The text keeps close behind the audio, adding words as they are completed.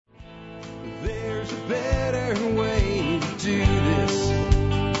There's a better way to do this.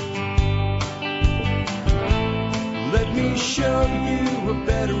 Let me show you a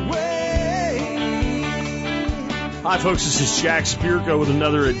better way. Hi, folks. This is Jack Spirko with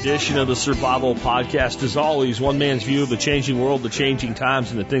another edition of the Survival Podcast. As always, one man's view of the changing world, the changing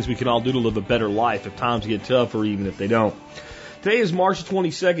times, and the things we can all do to live a better life if times get tough or even if they don't. Today is March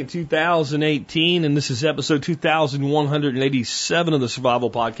 22nd, 2018, and this is episode 2187 of the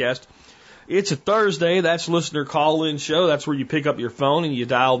Survival Podcast. It's a Thursday. That's listener call-in show. That's where you pick up your phone and you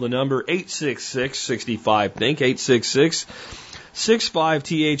dial the number 866-65-THINK,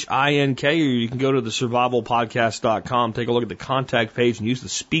 866-65-THINK, or you can go to the survivalpodcast.com, take a look at the contact page, and use the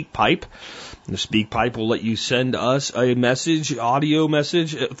speak pipe. And the speak pipe will let you send us a message, audio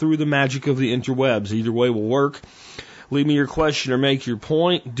message, through the magic of the interwebs. Either way will work. Leave me your question or make your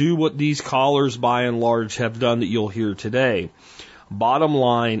point. Do what these callers, by and large, have done that you'll hear today. Bottom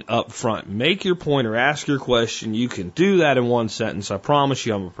line up front. Make your point or ask your question. You can do that in one sentence. I promise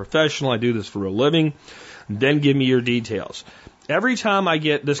you, I'm a professional. I do this for a living. Then give me your details. Every time I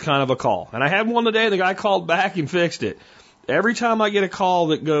get this kind of a call, and I had one today, the guy called back and fixed it. Every time I get a call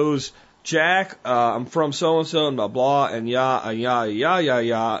that goes, Jack, I'm from so-and-so and blah, blah, and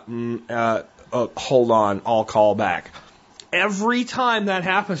hold on, I'll call back. Every time that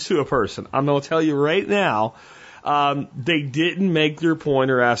happens to a person, I'm going to tell you right now, they didn't make their point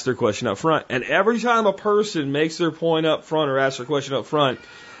or ask their question up front. And every time a person makes their point up front or asks their question up front,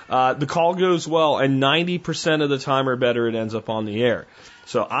 the call goes well, and 90% of the time or better, it ends up on the air.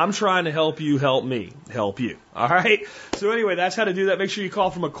 So I'm trying to help you help me help you. All right? So anyway, that's how to do that. Make sure you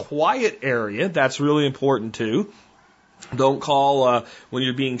call from a quiet area. That's really important, too. Don't call when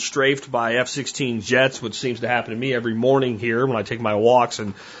you're being strafed by F-16 jets, which seems to happen to me every morning here when I take my walks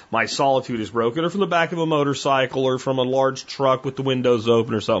and my solitude is broken, or from the back of a motorcycle, or from a large truck with the windows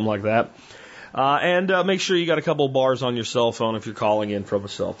open or something like that. And make sure you got a couple of bars on your cell phone if you're calling in from a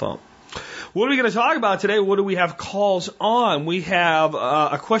cell phone. What are we going to talk about today? What do we have calls on? We have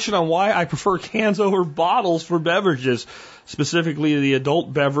a question on why I prefer cans over bottles for beverages, specifically the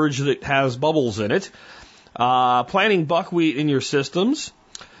adult beverage that has bubbles in it. Planting buckwheat in your systems,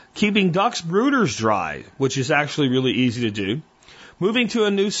 keeping ducks' brooders dry, which is actually really easy to do, moving to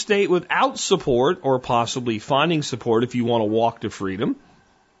a new state without support, or possibly finding support if you want to walk to freedom,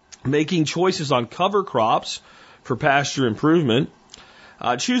 making choices on cover crops for pasture improvement,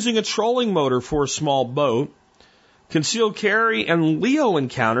 choosing a trolling motor for a small boat, concealed carry and Leo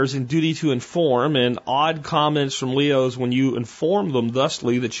encounters in duty to inform, and odd comments from Leos when you inform them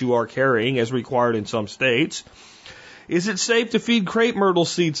thusly that you are carrying, as required in some states. Is it safe to feed crepe myrtle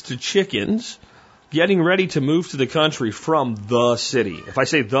seeds to chickens? Getting ready to move to the country from the city. If I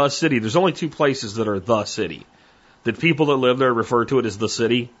say the city, there's only two places that are the city. The people that live there refer to it as the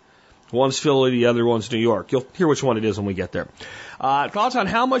city. One's Philly, the other one's New York. You'll hear which one it is when we get there. Thoughts on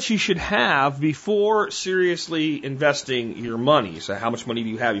how much you should have before seriously investing your money. So how much money do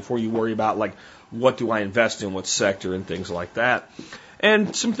you have before you worry about, like, what do I invest in, what sector, and things like that.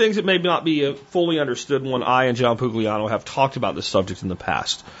 And some things that may not be fully understood when I and John Pugliano have talked about this subject in the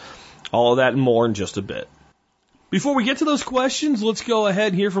past. All of that and more in just a bit. Before we get to those questions, let's go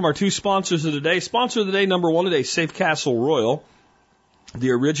ahead and hear from our two sponsors of the day. Sponsor of the day, number one today, Safe Castle Royal,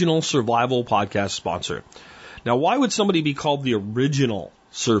 the original Survival Podcast sponsor. Now, why would somebody be called the original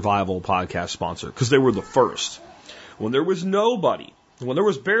Survival Podcast sponsor? Because they were the first. When there was nobody, when there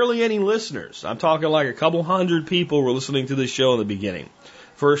was barely any listeners, I'm talking like a couple hundred people were listening to this show in the beginning.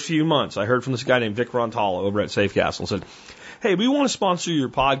 First few months, I heard from this guy named Vic Rontalo over at Safe Castle and said, hey, we want to sponsor your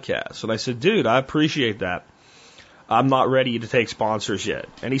podcast. And I said, dude, I appreciate that. I'm not ready to take sponsors yet.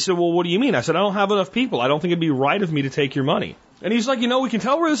 And he said, well, what do you mean? I said, I don't have enough people. I don't think it'd be right of me to take your money. And he's like, we can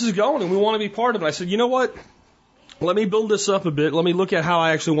tell where this is going and we want to be part of it. I said, you know what? Let me build this up a bit. Let me look at how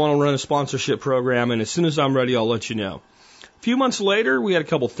I actually want to run a sponsorship program. And as soon as I'm ready, I'll let you know. A few months later, we had a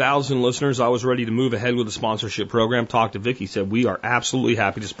couple thousand listeners. I was ready to move ahead with the sponsorship program. Talked to Vic. He said, we are absolutely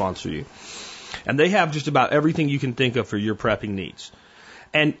happy to sponsor you. And they have just about everything you can think of for your prepping needs.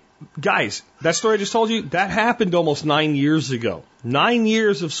 And guys, that story I just told you, that happened almost 9 years ago. 9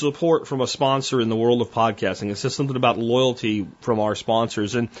 years of support from a sponsor in the world of podcasting. It says something about loyalty from our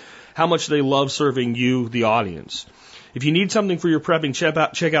sponsors and how much they love serving you, the audience. If you need something for your prepping,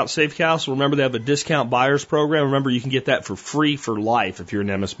 check out Safe Castle. Remember, they have a discount buyers program. Remember, you can get that for free for life if you're an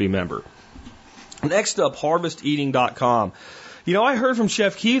MSB member. Next up, HarvestEating.com. I heard from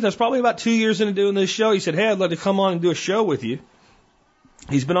Chef Keith. I was probably about 2 years into doing this show. He said, hey, I'd like to come on and do a show with you.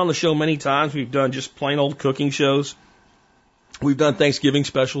 He's been on the show many times. We've done just plain old cooking shows. We've done Thanksgiving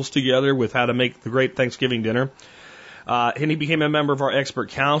specials together with how to make the great Thanksgiving dinner. And he became a member of our expert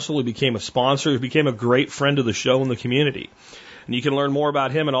council. He became a sponsor. He became a great friend of the show and the community. And you can learn more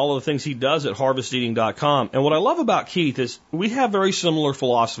about him and all of the things he does at harvesteating.com. And what I love about Keith is we have very similar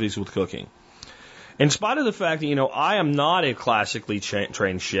philosophies with cooking. In spite of the fact that, I am not a classically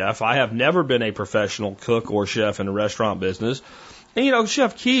trained chef. I have never been a professional cook or chef in the restaurant business. And,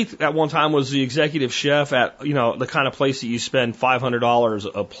 Chef Keith at one time was the executive chef at, the kind of place that you spend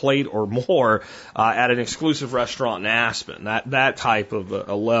 $500 a plate or more at an exclusive restaurant in Aspen, that type of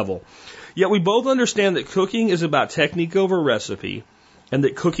a level. Yet we both understand that cooking is about technique over recipe and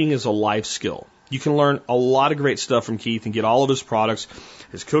that cooking is a life skill. You can learn a lot of great stuff from Keith and get all of his products,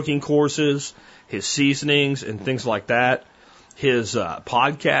 his cooking courses, his seasonings and things like that, his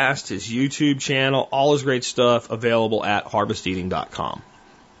podcast, his YouTube channel, all his great stuff available at harvesteating.com.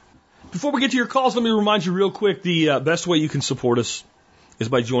 Before we get to your calls, let me remind you real quick, the best way you can support us is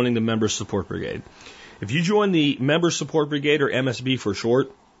by joining the Members Support Brigade. If you join the Members Support Brigade, or MSB for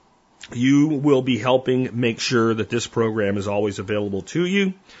short, you will be helping make sure that this program is always available to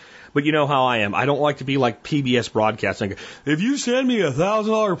you. But you know how I am. I don't like to be like PBS Broadcasting. If you send me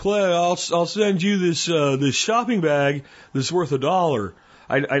 $1,000 play, I'll send you this shopping bag that's worth $1.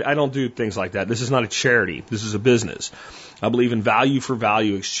 I don't do things like that. This is not a charity. This is a business. I believe in value for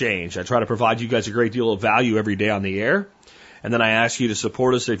value exchange. I try to provide you guys a great deal of value every day on the air. And then I ask you to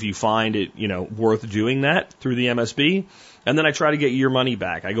support us if you find it, worth doing that through the MSB. And then I try to get your money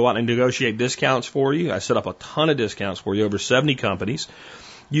back. I go out and negotiate discounts for you. I set up a ton of discounts for you, over 70 companies.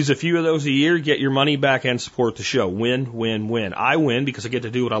 Use a few of those a year, get your money back, and support the show. Win, win, win. I win because I get to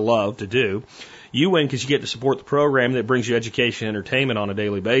do what I love to do. You win because you get to support the program that brings you education and entertainment on a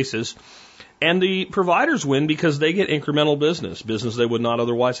daily basis. And the providers win because they get incremental business they would not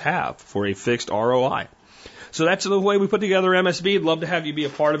otherwise have for a fixed ROI. So that's the way we put together MSB. I'd love to have you be a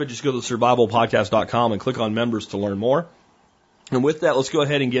part of it. Just go to survivalpodcast.com and click on members to learn more. And with that, let's go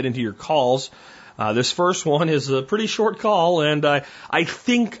ahead and get into your calls. This first one is a pretty short call, and I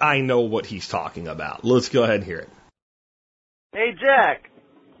think I know what he's talking about. Let's go ahead and hear it. Hey, Jack,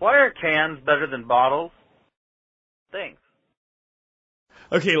 why are cans better than bottles? Thanks.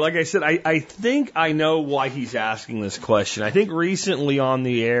 Okay, like I said, I think I know why he's asking this question. I think recently on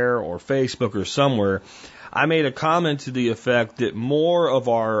the air or Facebook or somewhere, I made a comment to the effect that more of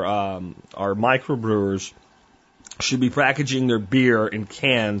our microbrewers should be packaging their beer in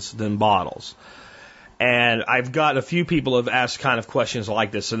cans than bottles. And I've got a few people have asked kind of questions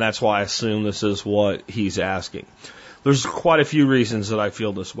like this, and that's why I assume this is what he's asking. There's quite a few reasons that I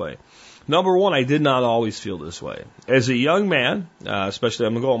feel this way. Number one, I did not always feel this way. As a young man, especially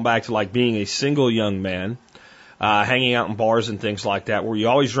I'm going back to like being a single young man, hanging out in bars and things like that, where you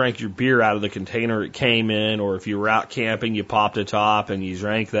always drank your beer out of the container it came in, or if you were out camping, you popped a top and you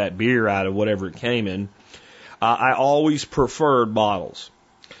drank that beer out of whatever it came in. I always preferred bottles.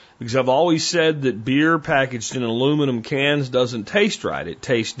 Because I've always said that beer packaged in aluminum cans doesn't taste right. It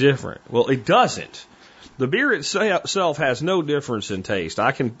tastes different. Well, it doesn't. The beer itself has no difference in taste.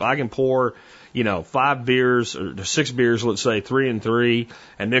 I can pour, 5 beers or 6 beers, let's say 3 and 3,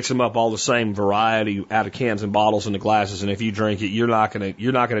 and mix them up all the same variety out of cans and bottles into glasses. And if you drink it, you're not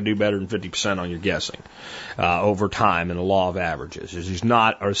gonna do better than 50% on your guessing over time in the law of averages. There's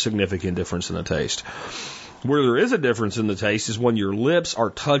not a significant difference in the taste. Where there is a difference in the taste is when your lips are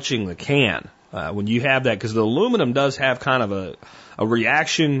touching the can. When you have that, because the aluminum does have kind of a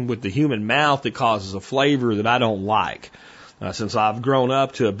reaction with the human mouth that causes a flavor that I don't like. Since I've grown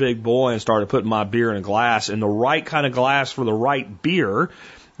up to a big boy and started putting my beer in a glass, and the right kind of glass for the right beer.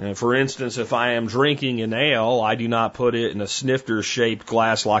 For instance, if I am drinking an ale, I do not put it in a snifter-shaped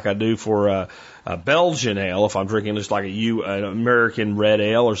glass like I do for a Belgian ale. If I'm drinking just like an American red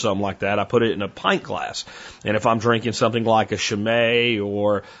ale or something like that, I put it in a pint glass. And if I'm drinking something like a Chimay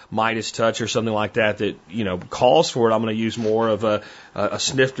or Midas Touch or something like that calls for it, I'm going to use more of a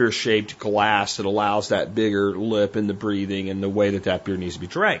snifter-shaped glass that allows that bigger lip in the breathing and the way that beer needs to be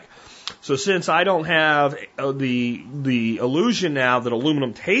drank. So since I don't have the illusion now that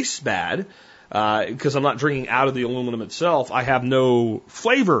aluminum tastes bad, because I'm not drinking out of the aluminum itself, I have no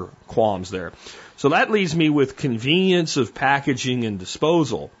flavor qualms there. So that leaves me with convenience of packaging and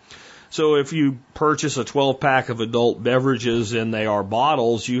disposal. So if you purchase a 12-pack of adult beverages and they are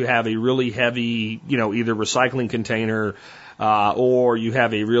bottles, you have a really heavy, either recycling container or you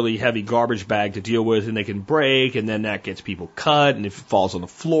have a really heavy garbage bag to deal with, and they can break, and then that gets people cut, and if it falls on the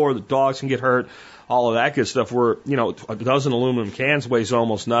floor, the dogs can get hurt, all of that good stuff. Where, a dozen aluminum cans weighs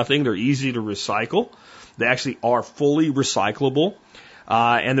almost nothing. They're easy to recycle. They actually are fully recyclable,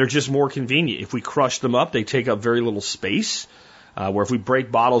 and they're just more convenient. If we crush them up, they take up very little space. where if we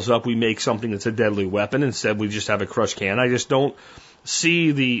break bottles up, we make something that's a deadly weapon. Instead, we just have a crushed can. I just don't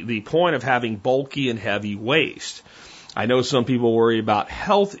see the point of having bulky and heavy waste. I know some people worry about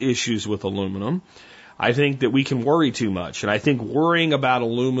health issues with aluminum. I think that we can worry too much, and I think worrying about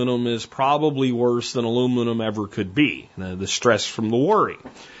aluminum is probably worse than aluminum ever could be, the stress from the worry.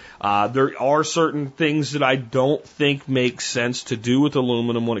 There are certain things that I don't think make sense to do with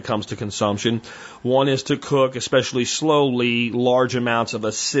aluminum when it comes to consumption. One is to cook, especially slowly, large amounts of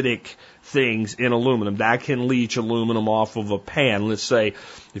acidic things in aluminum. That can leach aluminum off of a pan. Let's say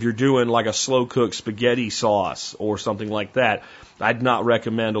if you're doing like a slow cooked spaghetti sauce or something like that, I'd not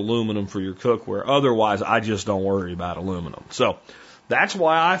recommend aluminum for your cookware. Otherwise, I just don't worry about aluminum. So that's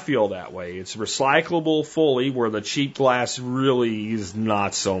why I feel that way. It's recyclable fully, where the cheap glass really is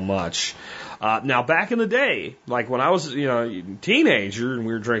not so much. Now, back in the day, like when I was, a teenager and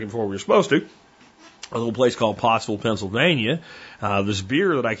we were drinking before we were supposed to, a little place called Pottsville, Pennsylvania, this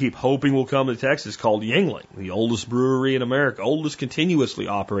beer that I keep hoping will come to Texas called Yuengling, the oldest brewery in America, oldest continuously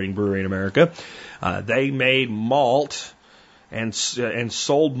operating brewery in America. They made malt and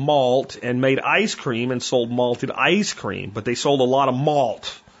sold malt and made ice cream and sold malted ice cream, but they sold a lot of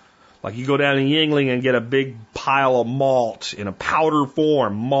malt. Like you go down to Yuengling and get a big pile of malt in a powder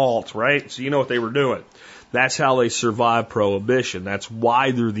form, malt, right? So you know what they were doing. That's how they survived Prohibition. That's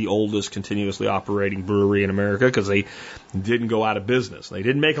why they're the oldest continuously operating brewery in America, because they didn't go out of business. They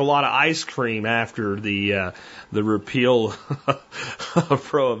didn't make a lot of ice cream after the repeal of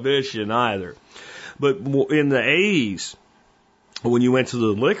Prohibition either. But in the 80s, when you went to the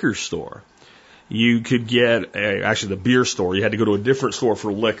liquor store, you could get, actually the beer store, you had to go to a different store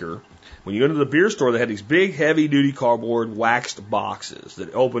for liquor. When you go to the beer store, they had these big heavy-duty cardboard waxed boxes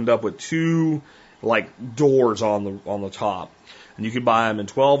that opened up with two doors on the top. And you could buy them in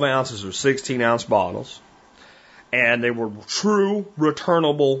 12 ounces or 16-ounce bottles. And they were true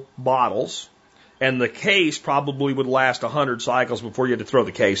returnable bottles. And the case probably would last 100 cycles before you had to throw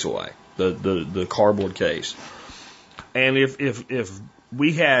the case away, the cardboard case. And if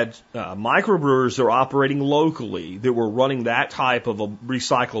we had microbrewers that were operating locally that were running that type of a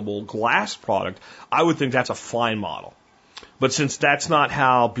recyclable glass product, I would think that's a fine model. But since that's not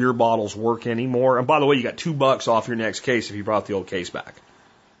how beer bottles work anymore, and by the way, you got $2 off your next case if you brought the old case back.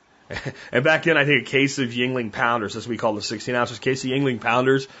 And back then, I think a case of Yuengling Pounders, that's what we call the 16 ounces case of Yuengling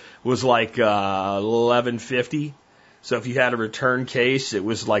Pounders, was like $11.50. So if you had a return case, it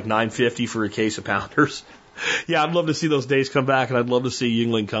was like $9.50 for a case of Pounders. Yeah, I'd love to see those days come back, and I'd love to see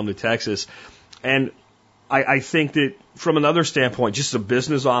Yuengling come to Texas. And I think that from another standpoint, just a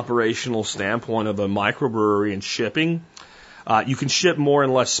business operational standpoint of a microbrewery and shipping, you can ship more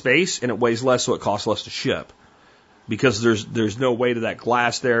in less space, and it weighs less, so it costs less to ship. Because there's no weight of that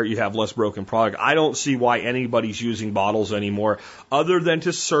glass there, you have less broken product. I don't see why anybody's using bottles anymore, other than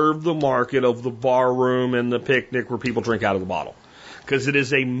to serve the market of the bar room and the picnic where people drink out of the bottle. Because it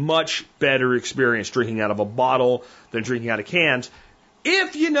is a much better experience drinking out of a bottle than drinking out of cans,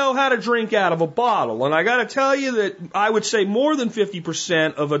 if you know how to drink out of a bottle. And I got to tell you that I would say more than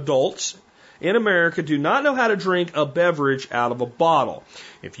 50% of adults in America do not know how to drink a beverage out of a bottle.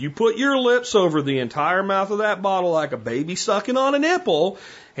 If you put your lips over the entire mouth of that bottle like a baby sucking on a nipple,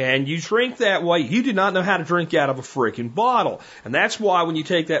 and you drink that way, you do not know how to drink out of a freaking bottle. And that's why when you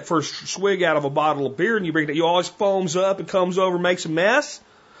take that first swig out of a bottle of beer and you bring it, you always foams up and comes over and makes a mess.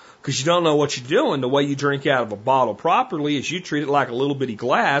 Because you don't know what you're doing. The way you drink out of a bottle properly is you treat it like a little bitty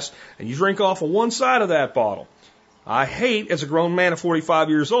glass, and you drink off of one side of that bottle. I hate, as a grown man of 45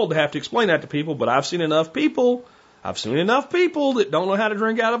 years old, to have to explain that to people, but I've seen enough people that don't know how to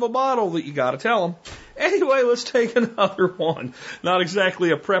drink out of a bottle that you got to tell them. Anyway, let's take another one. Not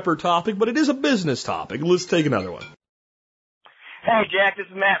exactly a prepper topic, but it is a business topic. Let's take another one. Hey, Jack, this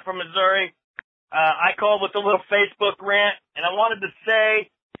is Matt from Missouri. I called with a little Facebook rant, and I wanted to say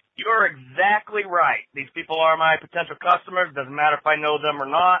you're exactly right. These people are my potential customers. Doesn't matter if I know them or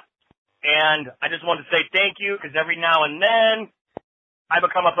not. And I just wanted to say thank you, because every now and then I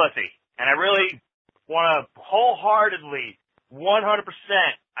become a pussy. And I really want to wholeheartedly, 100%,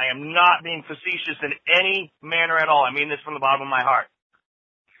 I am not being facetious in any manner at all. I mean this from the bottom of my heart.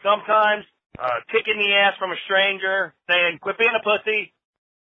 Sometimes kick in the ass from a stranger saying, quit being a pussy,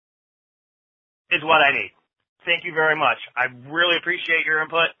 is what I need. Thank you very much. I really appreciate your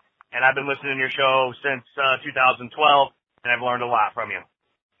input, and I've been listening to your show since 2012, and I've learned a lot from you.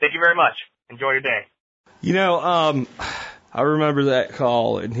 Thank you very much. Enjoy your day. I remember that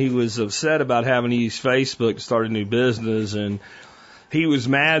call, and he was upset about having to use Facebook to start a new business, and he was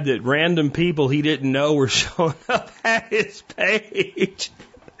mad that random people he didn't know were showing up at his page.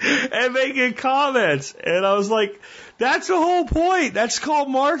 and making comments. And I was like, that's the whole point. That's called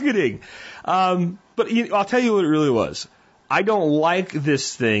marketing. But I'll tell you what it really was. I don't like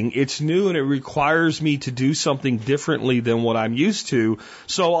this thing. It's new and it requires me to do something differently than what I'm used to.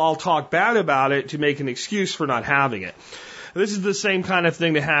 So I'll talk bad about it to make an excuse for not having it. This is the same kind of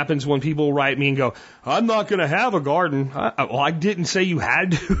thing that happens when people write me and go, I'm not going to have a garden. I didn't say you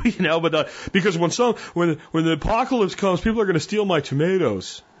had to, but because when the apocalypse comes, people are going to steal my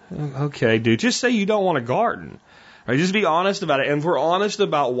tomatoes. Okay, dude, just say you don't want a garden. Right? Just be honest about it. And if we're honest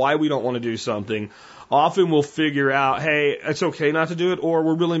about why we don't want to do something, often we'll figure out, hey, it's okay not to do it, or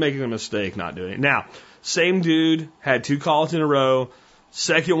we're really making a mistake not doing it. Now, same dude had 2 calls in a row.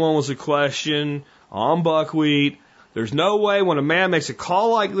 Second one was a question on buckwheat. There's no way when a man makes a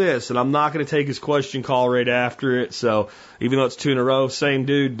call like this, and I'm not going to take his question call right after it. So even though it's 2 in a row, same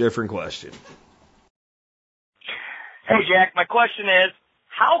dude, different question. Hey, Jack, my question is,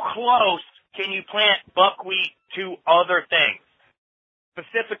 how close can you plant buckwheat to other things?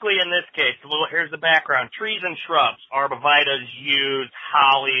 Specifically in this case, here's the background. Trees and shrubs, arborvitaes, yews,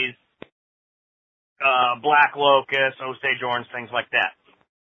 hollies, black locust, Osage orange, things like that.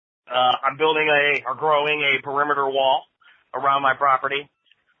 I'm growing a perimeter wall around my property.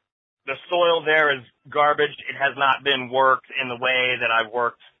 The soil there is garbage. It has not been worked in the way that I've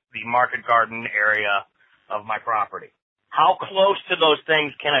worked the market garden area of my property. How close to those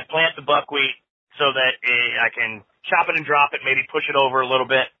things can I plant the buckwheat so that I can chop it and drop it, maybe push it over a little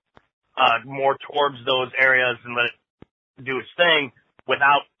bit more towards those areas and let it do its thing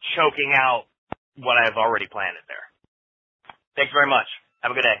without choking out what I've already planted there? Thanks very much.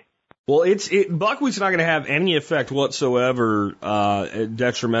 Have a good day. Well, buckwheat's not going to have any effect whatsoever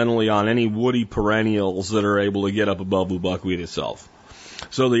detrimentally on any woody perennials that are able to get up above the buckwheat itself.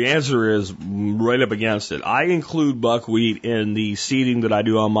 So the answer is right up against it. I include buckwheat in the seeding that I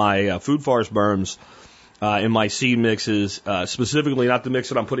do on my food forest berms, in my seed mixes, specifically not the mix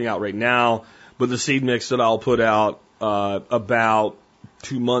that I'm putting out right now, but the seed mix that I'll put out about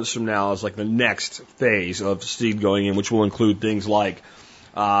 2 months from now is like the next phase of seed going in, which will include things like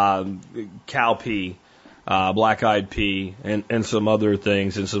cowpea, black-eyed pea, and some other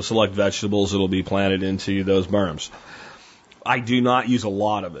things, and some select vegetables that will be planted into those berms. I do not use a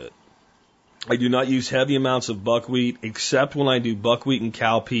lot of it. I do not use heavy amounts of buckwheat, except when I do buckwheat and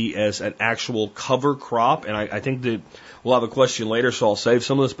cowpea as an actual cover crop. And I think that we'll have a question later, so I'll save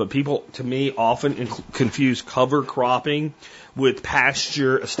some of this. But people, to me, often confuse cover cropping with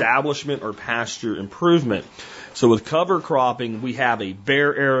pasture establishment or pasture improvement. So with cover cropping, we have a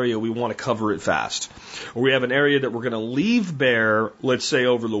bare area, we want to cover it fast. Or we have an area that we're going to leave bare, let's say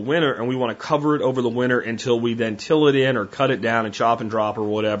over the winter, and we want to cover it over the winter until we then till it in or cut it down and chop and drop or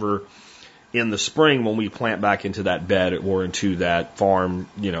whatever in the spring when we plant back into that bed or into that farmed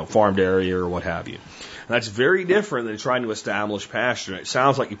area or what have you. And that's very different than trying to establish pasture. It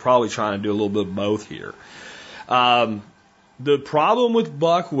sounds like you're probably trying to do a little bit of both here. The problem with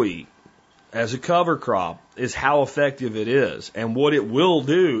buckwheat as a cover crop is how effective it is. And what it will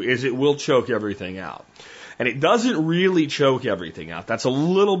do is it will choke everything out. And it doesn't really choke everything out. That's a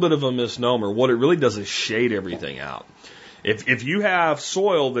little bit of a misnomer. What it really does is shade everything out. If you have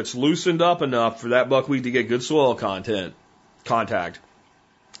soil that's loosened up enough for that buckwheat to get good soil contact,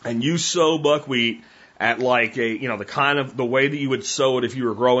 and you sow buckwheat at like the way that you would sow it if you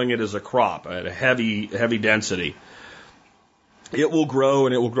were growing it as a crop at a heavy density, it will grow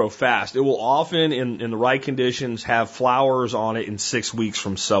and it will grow fast. It will often, in the right conditions, have flowers on it in 6 weeks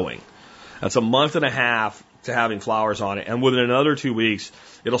from sowing. That's a month and a half to having flowers on it. And within another 2 weeks,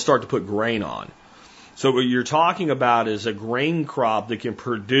 it'll start to put grain on. So what you're talking about is a grain crop that can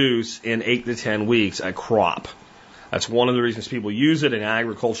produce in 8 to 10 weeks a crop. That's one of the reasons people use it in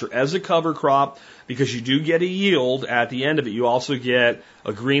agriculture as a cover crop, because you do get a yield at the end of it. You also get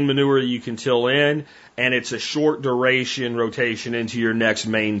a green manure that you can till in, and it's a short duration rotation into your next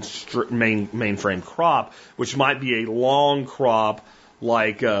mainframe crop, which might be a long crop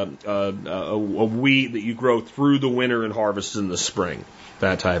like a wheat that you grow through the winter and harvest in the spring,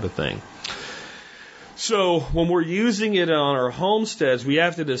 that type of thing. So when we're using it on our homesteads, we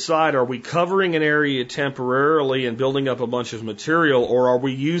have to decide, are we covering an area temporarily and building up a bunch of material, or are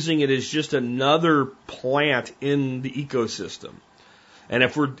we using it as just another plant in the ecosystem? And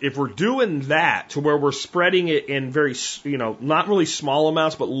if we're doing that to where we're spreading it in very, not really small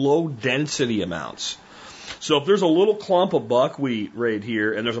amounts, but low density amounts. So if there's a little clump of buckwheat right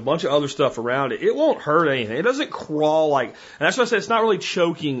here and there's a bunch of other stuff around it, it won't hurt anything. It doesn't crawl and that's why I said it's not really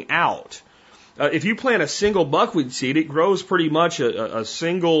choking out. If you plant a single buckwheat seed, it grows pretty much a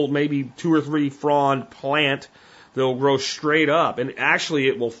single, maybe 2 or 3 frond plant They'll grow straight up, and actually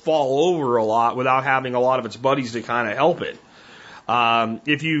it will fall over a lot without having a lot of its buddies to kind of help it.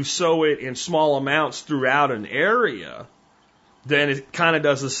 If you sow it in small amounts throughout an area, then it kind of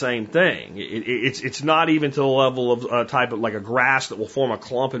does the same thing. It's not even to the level of a type of like a grass that will form a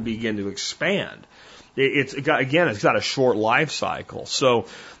clump and begin to expand. It's got a short life cycle. So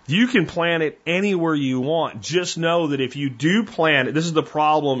you can plant it anywhere you want. Just know that if you do plant it, this is the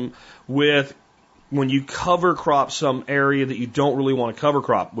problem with when you cover crop some area that you don't really want to cover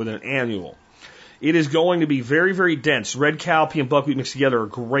crop with an annual. It is going to be very, very dense. Red cowpea and buckwheat mixed together are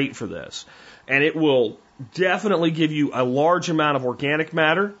great for this. And it will definitely give you a large amount of organic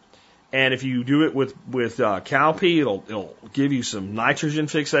matter. And if you do it with cowpea, it'll give you some nitrogen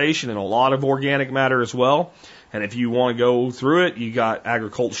fixation and a lot of organic matter as well. And if you want to go through it, you got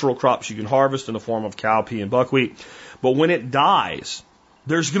agricultural crops you can harvest in the form of cowpea and buckwheat. But when it dies,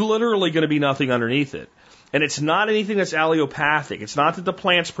 there's literally going to be nothing underneath it. And it's not anything that's allelopathic. It's not that the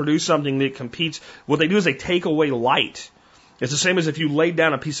plants produce something that competes. What they do is they take away light. It's the same as if you laid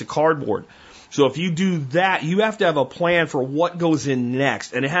down a piece of cardboard. So if you do that, you have to have a plan for what goes in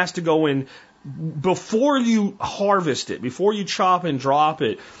next. And it has to go in before you harvest it, before you chop and drop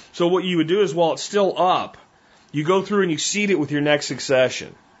it. So what you would do is while it's still up, you go through and you seed it with your next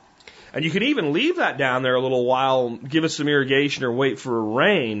succession. And you can even leave that down there a little while, give it some irrigation or wait for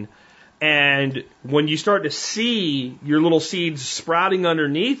rain. And when you start to see your little seeds sprouting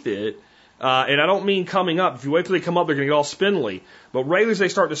underneath it, and I don't mean coming up. If you wait till they come up, they're going to get all spindly. But right as they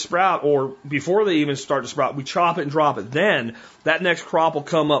start to sprout, or before they even start to sprout, we chop it and drop it. Then that next crop will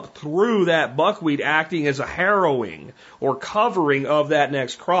come up through that buckwheat, acting as a harrowing or covering of that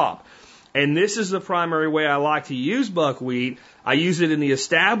next crop. And this is the primary way I like to use buckwheat. I use it in the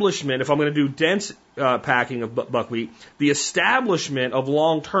establishment, if I'm going to do dense packing of buckwheat, the establishment of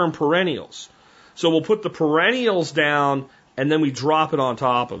long-term perennials. So we'll put the perennials down, and then we drop it on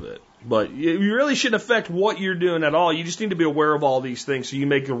top of it. But you really shouldn't affect what you're doing at all. You just need to be aware of all these things so you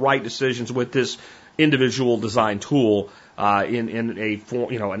make the right decisions with this individual design tool in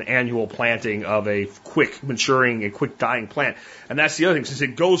an annual planting of a quick maturing and quick dying plant. And that's the other thing. Since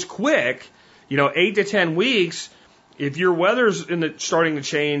it goes quick, 8 to 10 weeks, if your weather's starting to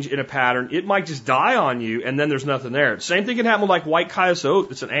change in a pattern, it might just die on you, and then there's nothing there. Same thing can happen with like white Cayuse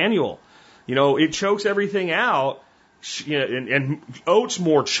oat. It's an annual. It chokes everything out. And oat's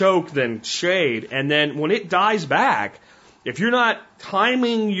more choke than shade. And then when it dies back, if you're not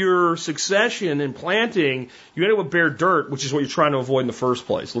timing your succession and planting, you end up with bare dirt, which is what you're trying to avoid in the first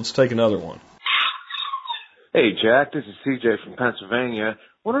place. Let's take another one. Hey, Jack, this is CJ from Pennsylvania.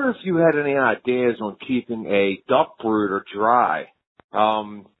 Wondering if you had any ideas on keeping a duck brooder dry.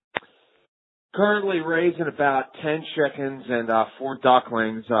 Currently raising about 10 chickens and 4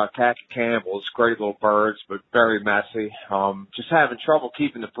 ducklings, khaki Campbells, great little birds, but very messy. Just having trouble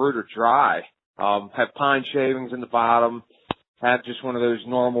keeping the brooder dry. Have pine shavings in the bottom. Have just one of those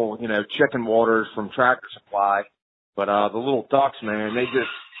normal, chicken waters from Tractor Supply. But the little ducks, man,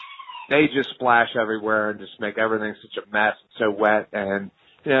 they just splash everywhere and just make everything such a mess and so wet. And,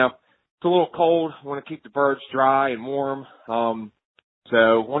 it's a little cold. I want to keep the birds dry and warm.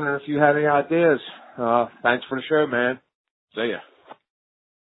 So, wondering if you have any ideas. Thanks for the show, man. See ya.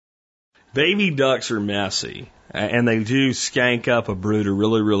 Baby ducks are messy, and they do skank up a brooder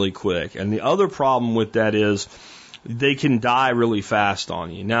really, really quick. And the other problem with that is they can die really fast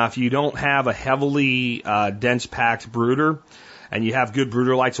on you. Now, if you don't have a heavily dense packed brooder, and you have good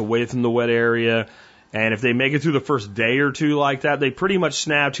brooder lights away from the wet area, and if they make it through the first day or two like that, they pretty much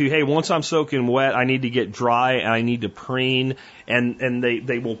snap to, hey, once I'm soaking wet, I need to get dry and I need to preen, and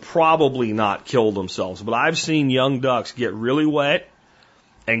they will probably not kill themselves. But I've seen young ducks get really wet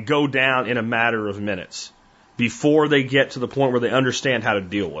and go down in a matter of minutes before they get to the point where they understand how to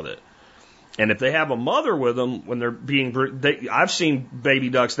deal with it. And if they have a mother with them when they're I've seen baby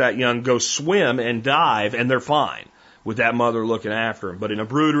ducks that young go swim and dive, and they're fine with that mother looking after them. But in a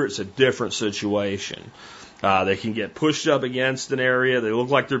brooder, it's a different situation. They can get pushed up against an area. They look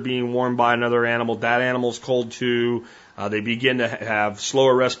like they're being warmed by another animal. That animal's cold too. They begin to have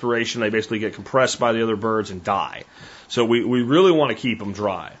slower respiration. They basically get compressed by the other birds and die. So we really want to keep them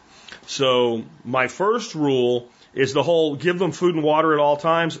dry. So my first rule is the whole give them food and water at all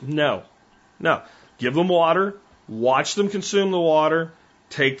times. No. Give them water. Watch them consume the water.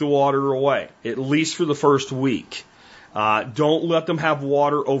 Take the water away, at least for the first week. Don't let them have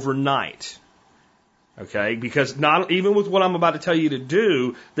water overnight. Okay? Because not even with what I'm about to tell you to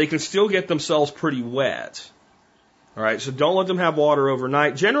do, they can still get themselves pretty wet. All right? So don't let them have water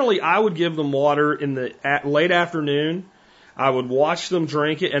overnight. Generally, I would give them water in the late afternoon. I would watch them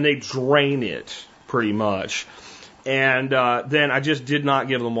drink it, and they drain it pretty much. And then I just did not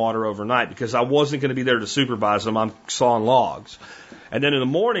give them water overnight because I wasn't going to be there to supervise them. I'm sawing logs. And then in the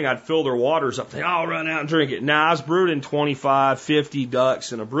morning, I'd fill their waters up. I'll run out and drink it. Now, I was brooding 25, 50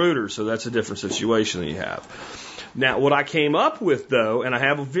 ducks in a brooder, so that's a different situation that you have. Now, what I came up with, though, and I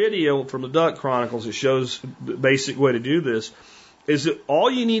have a video from the Duck Chronicles that shows the basic way to do this, is that all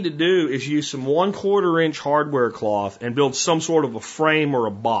you need to do is use some 1/4 inch hardware cloth and build some sort of a frame or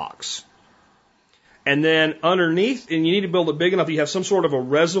a box. And then underneath, and you need to build it big enough, you have some sort of a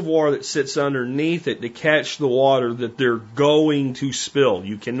reservoir that sits underneath it to catch the water that they're going to spill.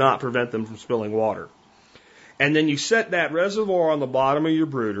 You cannot prevent them from spilling water. And then you set that reservoir on the bottom of your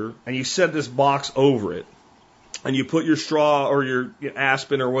brooder, and you set this box over it. And you put your straw or your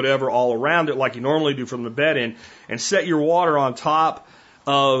aspen or whatever all around it like you normally do from the bed in, and set your water on top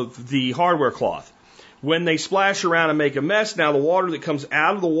of the hardware cloth. When they splash around and make a mess, now the water that comes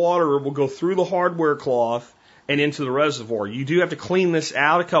out of the water will go through the hardware cloth and into the reservoir. You do have to clean this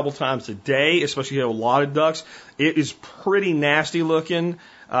out a couple times a day, especially if you have a lot of ducks. It is pretty nasty looking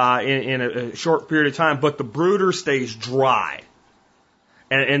in a short period of time, but the brooder stays dry.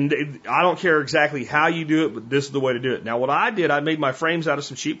 And I don't care exactly how you do it, but this is the way to do it. Now, what I did, I made my frames out of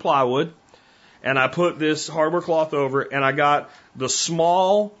some cheap plywood, and I put this hardware cloth over it, and I got the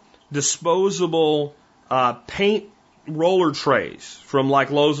small disposable paint roller trays from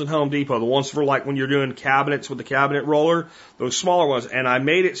like Lowe's and Home Depot, the ones for like when you're doing cabinets with the cabinet roller, those smaller ones, and I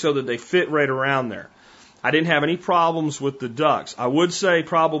made it so that they fit right around there. I didn't have any problems with the ducks. I would say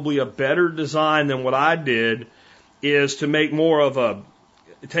probably a better design than what I did is to make more of a,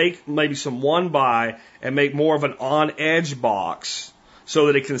 take maybe some 1x and make more of an on-edge box so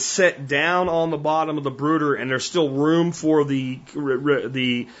that it can sit down on the bottom of the brooder and there's still room for the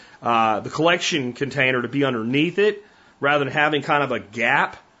collection container to be underneath it rather than having kind of a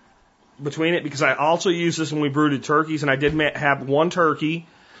gap between it, because I also used this when we brooded turkeys, and I did have one turkey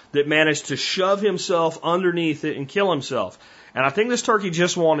that managed to shove himself underneath it and kill himself. And I think this turkey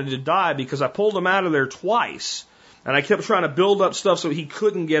just wanted to die because I pulled him out of there twice. And I kept trying to build up stuff so he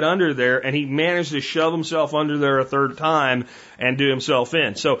couldn't get under there, and he managed to shove himself under there a third time and do himself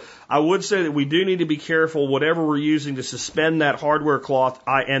in. So I would say that we do need to be careful, whatever we're using to suspend that hardware cloth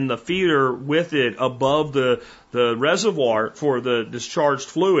and the feeder with it above the reservoir for the discharged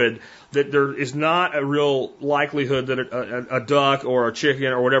fluid, that there is not a real likelihood that a duck or a chicken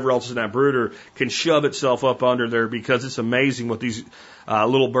or whatever else is in that brooder can shove itself up under there, because it's amazing what these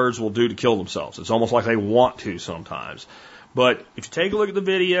little birds will do to kill themselves. It's almost like they want to sometimes. But if you take a look at the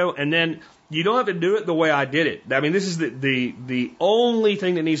video, and then you don't have to do it the way I did it. I mean, this is the only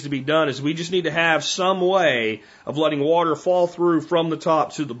thing that needs to be done is we just need to have some way of letting water fall through from the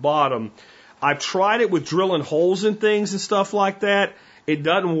top to the bottom. I've tried it with drilling holes in things and stuff like that. It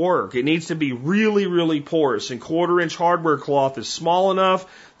doesn't work. It needs to be really, really porous, and 1/4 inch hardware cloth is small enough.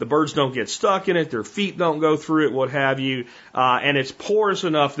 The birds don't get stuck in it. Their feet don't go through it, what have you. And it's porous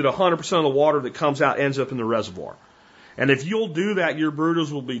enough that 100% of the water that comes out ends up in the reservoir. And if you'll do that, your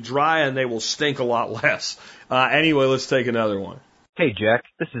brooders will be dry and they will stink a lot less. Anyway, let's take another one. Hey, Jack.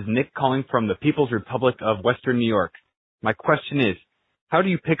 This is Nick calling from the People's Republic of Western New York. My question is, how do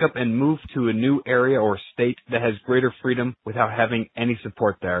you pick up and move to a new area or state that has greater freedom without having any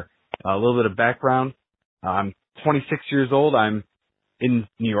support there? A little bit of background. I'm 26 years old. I'm in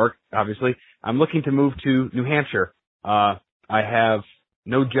New York, obviously. I'm looking to move to New Hampshire. I have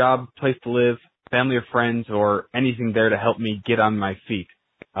no job, place to live, family or friends, or anything there to help me get on my feet.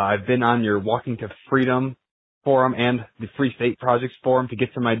 I've been on your Walking to Freedom forum and the Free State Projects forum to get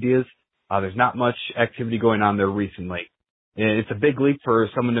some ideas. There's not much activity going on there recently. It's a big leap for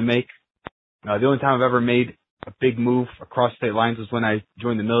someone to make. The only time I've ever made a big move across state lines was when I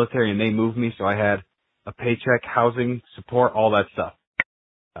joined the military and they moved me, so I had a paycheck, housing, support, all that stuff.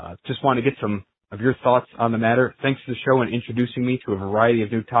 Just want to get some of your thoughts on the matter. Thanks to the show and introducing me to a variety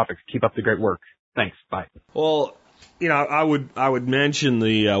of new topics. Keep up the great work. Thanks. Bye. Well, you know, I would mention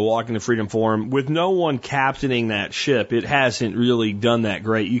the Walking to Freedom Forum. With no one captaining that ship, it hasn't really done that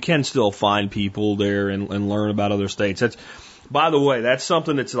great. You can still find people there and learn about other states. By the way, that's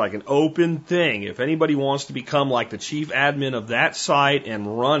something that's like an open thing. If anybody wants to become like the chief admin of that site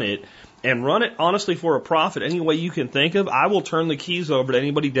and run it honestly for a profit any way you can think of, I will turn the keys over to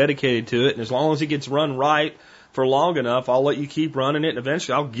anybody dedicated to it. And as long as it gets run right for long enough, I'll let you keep running it, and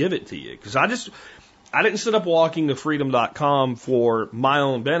eventually I'll give it to you. Because I didn't set up walkingtofreedom.com for my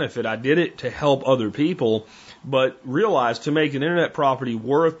own benefit. I did it to help other people, but realized to make an internet property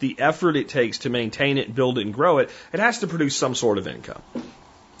worth the effort it takes to maintain it, build it, and grow it, it has to produce some sort of income.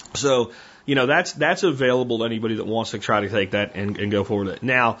 So that's available to anybody that wants to try to take that and go forward with it.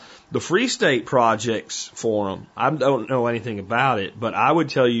 Now, the Free State Projects Forum, I don't know anything about it, but I would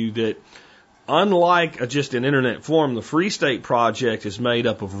tell you that unlike just an internet forum, the Free State Project is made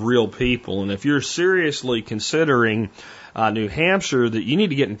up of real people. And if you're seriously considering New Hampshire, that you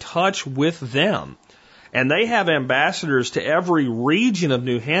need to get in touch with them. And they have ambassadors to every region of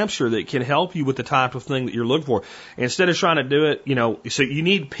New Hampshire that can help you with the type of thing that you're looking for. Instead of trying to do it, so you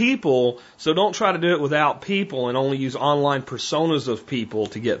need people, so don't try to do it without people and only use online personas of people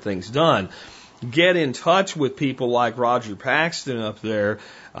to get things done. Get in touch with people like Roger Paxton up there,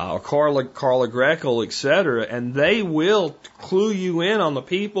 or Carla Grekel, etc., and they will clue you in on the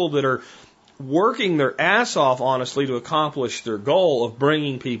people that are working their ass off, honestly, to accomplish their goal of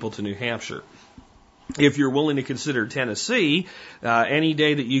bringing people to New Hampshire. If you're willing to consider Tennessee, any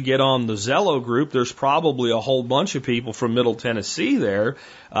day that you get on the Zello group, there's probably a whole bunch of people from Middle Tennessee there.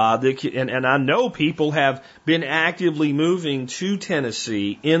 And I know people have been actively moving to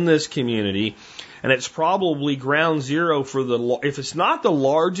Tennessee in this community, and it's probably ground zero for if it's not the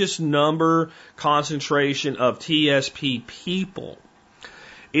largest number concentration of TSP people,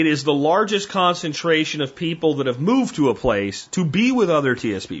 it is the largest concentration of people that have moved to a place to be with other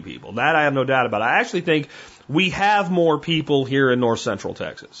TSP people. That I have no doubt about. I actually think we have more people here in North Central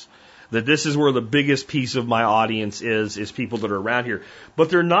Texas. That this is where the biggest piece of my audience is people that are around here. But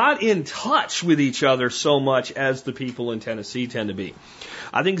they're not in touch with each other so much as the people in Tennessee tend to be.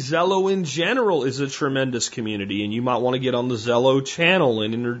 I think Zello in general is a tremendous community, and you might want to get on the Zello channel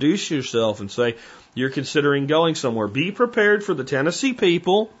and introduce yourself and say, you're considering going somewhere. Be prepared for the Tennessee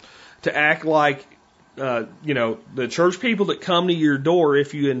people to act like, the church people that come to your door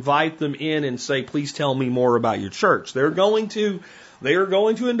if you invite them in and say, please tell me more about your church. They are going to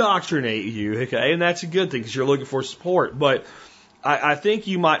indoctrinate you, okay? And that's a good thing because you're looking for support. But I think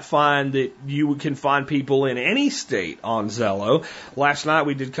you might find that you can find people in any state on Zello. Last night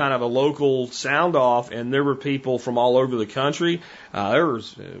we did kind of a local sound off, and there were people from all over the country. There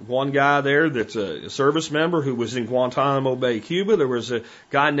was one guy there that's a service member who was in Guantanamo Bay, Cuba. There was a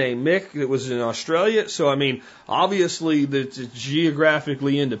guy named Mick that was in Australia. So, I mean, obviously it's a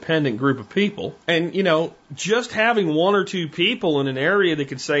geographically independent group of people. And, just having one or two people in an area that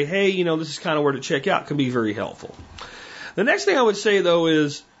could say, hey, this is kind of where to check out can be very helpful. The next thing I would say, though,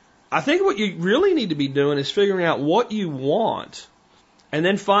 is I think what you really need to be doing is figuring out what you want and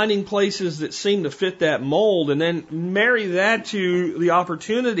then finding places that seem to fit that mold and then marry that to the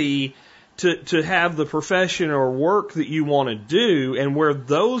opportunity to have the profession or work that you want to do and where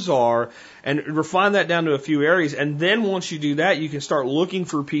those are and refine that down to a few areas. And then once you do that, you can start looking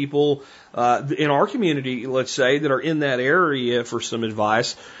for people in our community, let's say, that are in that area for some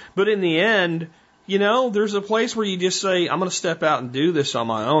advice. But in the end, there's a place where you just say, I'm going to step out and do this on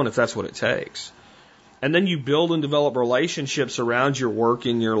my own if that's what it takes. And then you build and develop relationships around your work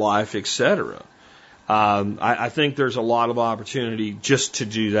in your life, etc. I think there's a lot of opportunity just to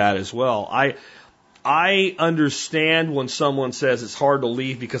do that as well. I understand when someone says it's hard to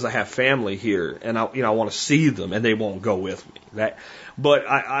leave because I have family here and I want to see them and they won't go with me. But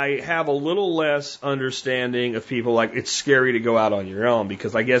I have a little less understanding of people like it's scary to go out on your own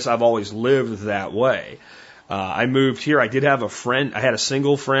because I guess I've always lived that way. I moved here. I did have a friend. I had a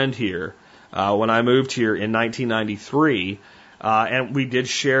single friend here when I moved here in 1993, and we did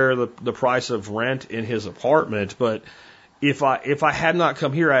share the price of rent in his apartment. But if I had not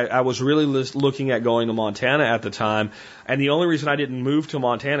come here, I was really looking at going to Montana at the time. And the only reason I didn't move to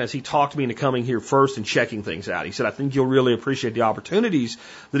Montana is he talked me into coming here first and checking things out. He said, I think you'll really appreciate the opportunities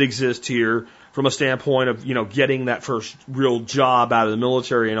that exist here from a standpoint of, getting that first real job out of the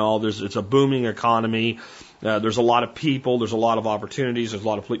military and all. It's a booming economy. There's a lot of people. There's a lot of opportunities. There's a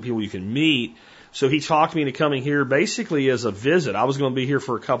lot of people you can meet. So he talked me into coming here basically as a visit. I was going to be here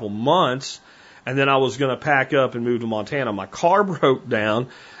for a couple months. And then I was going to pack up and move to Montana. My car broke down,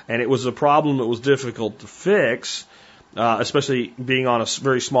 and it was a problem that was difficult to fix, especially being on a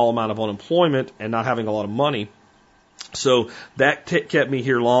very small amount of unemployment and not having a lot of money. So that kept me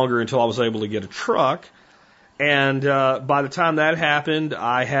here longer until I was able to get a truck. And by the time that happened,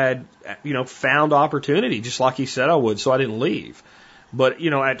 I had, found opportunity, just like he said I would, so I didn't leave. But,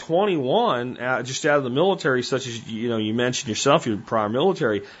 at 21, just out of the military, such as, you mentioned yourself, your prior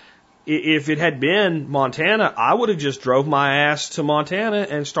military, if it had been Montana, I would have just drove my ass to Montana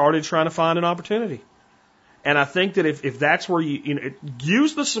and started trying to find an opportunity. And I think that if that's where you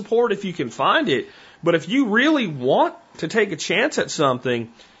use the support if you can find it, but if you really want to take a chance at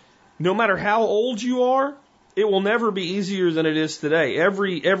something, no matter how old you are, it will never be easier than it is today.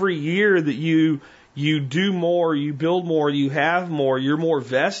 Every year that you you do more, you build more, you have more, you're more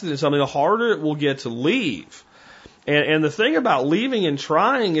vested in something, the harder it will get to leave. And the thing about leaving and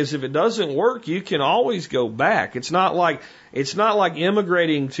trying is if it doesn't work, you can always go back. It's not like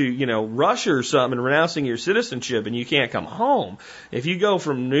immigrating to, Russia or something and renouncing your citizenship and you can't come home. If you go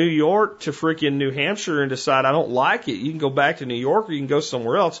from New York to freaking New Hampshire and decide I don't like it, you can go back to New York or you can go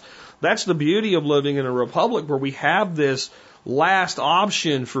somewhere else. That's the beauty of living in a republic where we have this last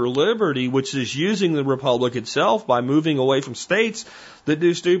option for liberty, which is using the republic itself by moving away from states that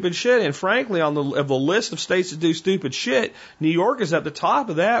do stupid shit. And frankly, on the list of states that do stupid shit, New York is at the top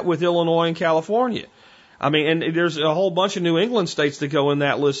of that with Illinois and California. I mean, and there's a whole bunch of New England states that go in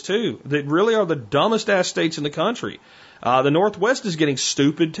that list too, that really are the dumbest ass states in the country. The Northwest is getting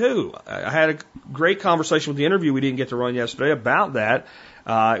stupid too. I had a great conversation with the interview we didn't get to run yesterday about that.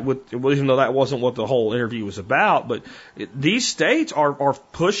 Even though that wasn't what the whole interview was about, but these states are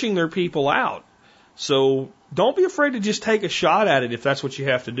pushing their people out. So don't be afraid to just take a shot at it if that's what you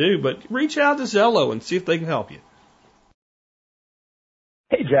have to do, but reach out to Zello and see if they can help you.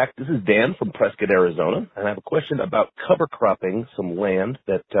 Hey, Jack, this is Dan from Prescott, Arizona, and I have a question about cover cropping some land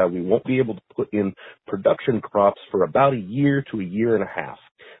that we won't be able to put in production crops for about a year to a year and a half.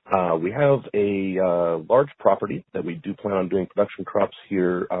 We have a large property that we do plan on doing production crops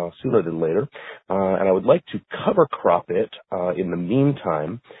here sooner than later, and I would like to cover crop it in the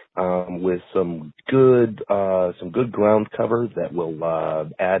meantime with some good ground cover that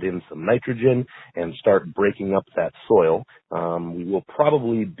will add in some nitrogen and start breaking up that soil. We will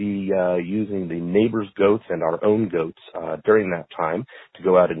probably be using the neighbors' goats and our own goats during that time to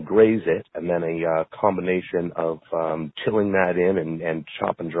go out and graze it, and then a combination of tilling that in and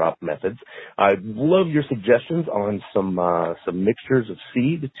chop and drop methods. I'd love your suggestions on some mixtures of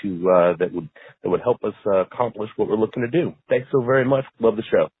seed that would help us accomplish what we're looking to do. Thanks so very much. Love the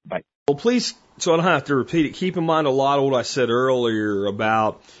show. Bye. Well, please, so I don't have to repeat it, keep in mind a lot of what I said earlier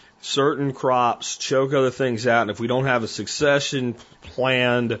about certain crops choke other things out, and if we don't have a succession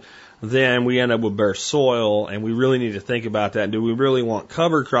planned, then we end up with bare soil, and we really need to think about that. Do we really want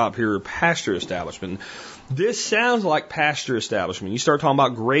cover crop here or pasture establishment? This sounds like pasture establishment. You start talking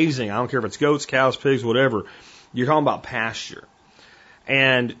about grazing, I don't care if it's goats, cows, pigs, whatever, you're talking about pasture.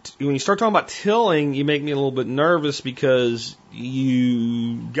 And when you start talking about tilling, you make me a little bit nervous because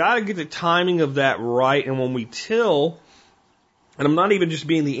you got to get the timing of that right. And when we till, and I'm not even just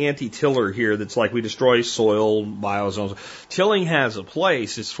being the anti-tiller here that's like we destroy soil, biozones. Tilling has a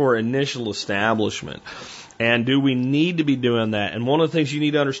place. It's for initial establishment. And do we need to be doing that? And one of the things you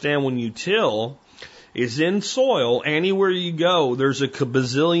need to understand when you till is in soil, anywhere you go, there's a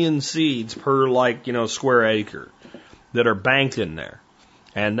bazillion seeds per square acre that are banked in there.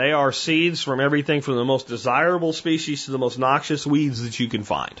 And they are seeds from everything from the most desirable species to the most noxious weeds that you can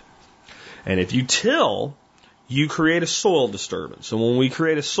find. And if you till, you create a soil disturbance. And when we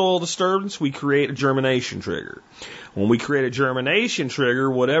create a soil disturbance, we create a germination trigger. When we create a germination trigger,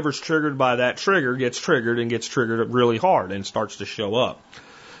 whatever's triggered by that trigger gets triggered really hard and starts to show up.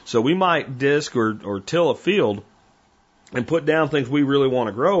 So we might disc or till a field and put down things we really want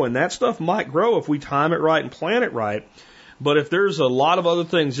to grow, and that stuff might grow if we time it right and plant it right. But if there's a lot of other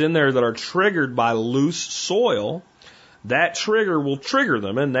things in there that are triggered by loose soil, that trigger will trigger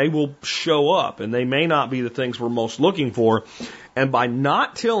them and they will show up, and they may not be the things we're most looking for. And by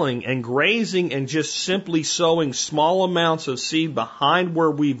not tilling and grazing and just simply sowing small amounts of seed behind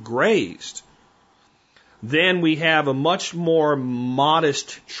where we've grazed, then we have a much more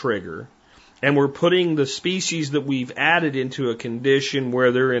modest trigger, and we're putting the species that we've added into a condition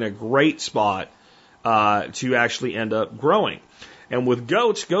where they're in a great spot to actually end up growing. And with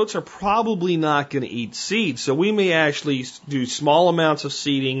goats are probably not going to eat seeds, so we may actually do small amounts of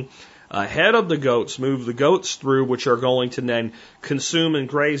seeding ahead of the goats, move the goats through, which are going to then consume and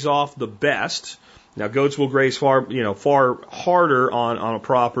graze off the best. Now, goats will graze far harder on a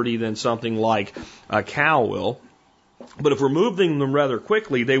property than something like a cow will. But if we're moving them rather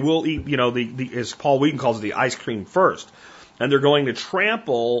quickly, they will eat, as Paul Wheaton calls it, the ice cream first. And they're going to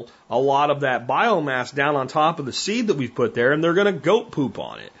trample a lot of that biomass down on top of the seed that we've put there, and they're going to goat poop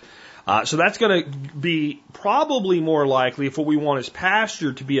on it. So that's going to be probably more likely, if what we want is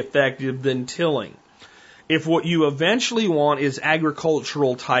pasture, to be effective than tilling. If what you eventually want is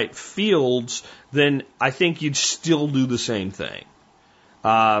agricultural type fields, then I think you'd still do the same thing.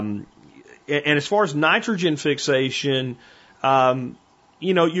 And as far as nitrogen fixation,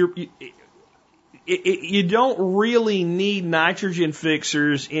 you don't really need nitrogen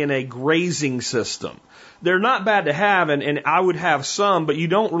fixers in a grazing system. They're not bad to have, and I would have some, but you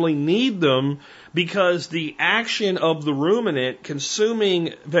don't really need them because the action of the ruminant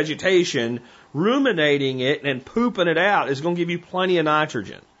consuming vegetation ruminating it and pooping it out is going to give you plenty of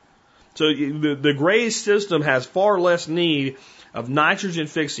nitrogen. So the grazed system has far less need of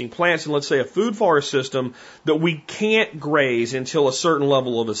nitrogen-fixing plants than, let's say, a food forest system that we can't graze until a certain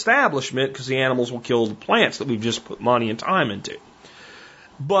level of establishment because the animals will kill the plants that we've just put money and time into.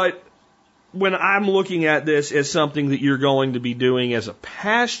 But when I'm looking at this as something that you're going to be doing as a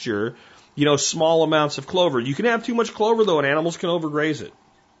pasture, small amounts of clover. You can have too much clover, though, and animals can overgraze it.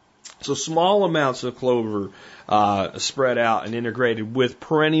 So small amounts of clover spread out and integrated with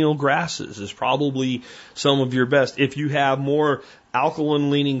perennial grasses is probably some of your best. If you have more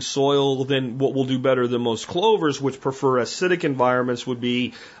alkaline-leaning soil, then what will do better than most clovers, which prefer acidic environments, would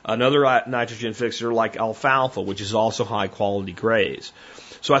be another nitrogen fixer like alfalfa, which is also high-quality graze.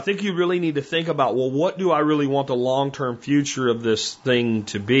 So I think you really need to think about, well, what do I really want the long-term future of this thing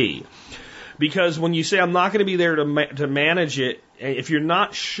to be? Because when you say I'm not going to be there to manage it, if you're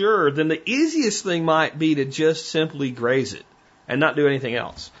not sure, then the easiest thing might be to just simply graze it and not do anything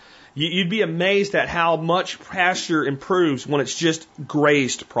else. You'd be amazed at how much pasture improves when it's just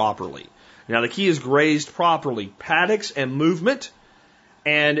grazed properly. Now, the key is grazed properly. Paddocks and movement.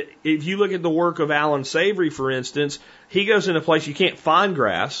 And if you look at the work of Alan Savory, for instance, he goes in a place you can't find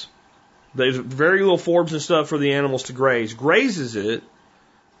grass. There's very little forbs and stuff for the animals to graze. Grazes it.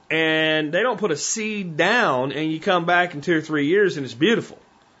 And they don't put a seed down, and you come back in 2 or 3 years, and it's beautiful.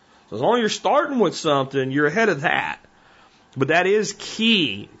 So as long as you're starting with something, you're ahead of that. But that is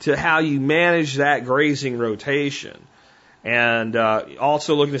key to how you manage that grazing rotation. And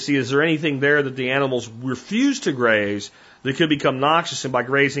also looking to see, is there anything there that the animals refuse to graze that could become noxious, and by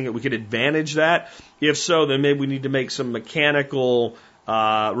grazing it, we could advantage that? If so, then maybe we need to make some mechanical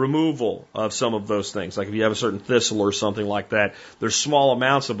removal of some of those things. Like if you have a certain thistle or something like that, there's small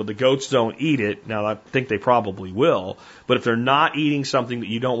amounts of it, but the goats don't eat it. Now, I think they probably will, but if they're not eating something that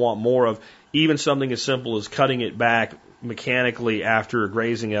you don't want more of, even something as simple as cutting it back mechanically after a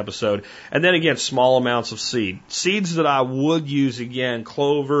grazing episode. And then again, small amounts of seed. Seeds that I would use, again,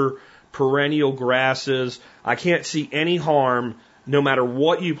 clover, perennial grasses. I can't see any harm, no matter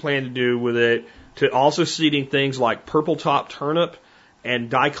what you plan to do with it, to also seeding things like purple top turnip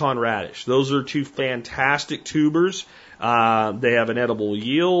and daikon radish. Those are 2 fantastic tubers. They have an edible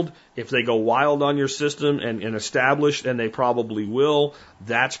yield. If they go wild on your system and established, and they probably will,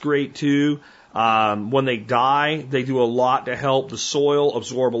 that's great too. When they die, they do a lot to help the soil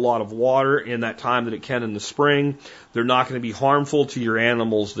absorb a lot of water in that time that it can in the spring. They're not going to be harmful to your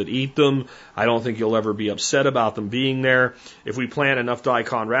animals that eat them. I don't think you'll ever be upset about them being there. If we plant enough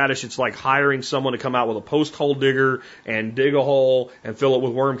daikon radish, it's like hiring someone to come out with a post hole digger and dig a hole and fill it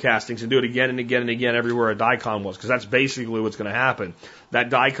with worm castings and do it again and again and again everywhere a daikon was, because that's basically what's going to happen. That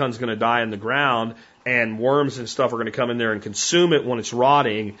daikon's going to die in the ground, and worms and stuff are going to come in there and consume it when it's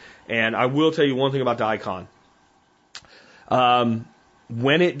rotting. And I will tell you one thing about daikon.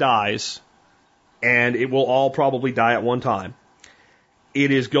 When it dies, and it will all probably die at one time,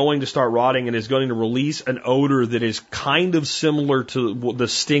 it is going to start rotting and is going to release an odor that is kind of similar to the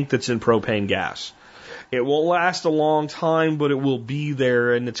stink that's in propane gas. It won't last a long time, but it will be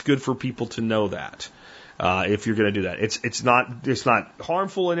there, and it's good for people to know that if you're going to do that. It's not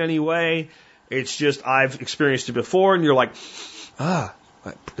harmful in any way. It's just I've experienced it before, and you're like,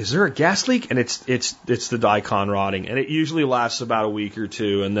 is there a gas leak? And it's the daikon rotting, and it usually lasts about a week or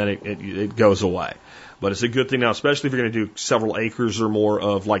 2, and then it goes away. But it's a good thing now, especially if you're going to do several acres or more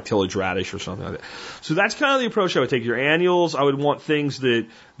of like tillage radish or something like that. So that's kind of the approach I would take. Your annuals, I would want things that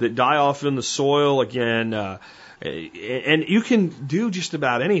die off in the soil again. And you can do just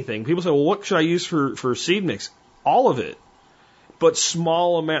about anything. People say, well, what should I use for seed mix? All of it. But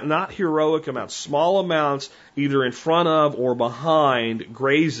small amount, not heroic amounts, small amounts either in front of or behind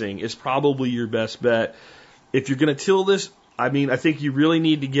grazing is probably your best bet. If you're going to till this, I think you really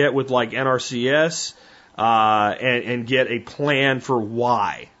need to get with like NRCS and get a plan for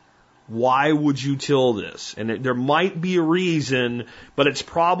why. Why would you till this? And there might be a reason, but it's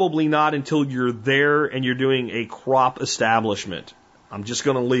probably not until you're there and you're doing a crop establishment. I'm just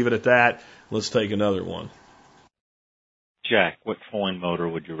going to leave it at that. Let's take another one. Jack, what trolling motor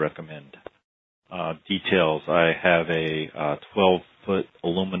would you recommend? Details. I have a 12-foot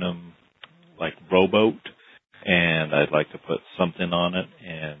aluminum rowboat, and I'd like to put something on it.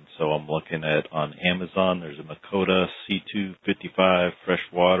 And so I'm looking at on Amazon. There's a Makota C255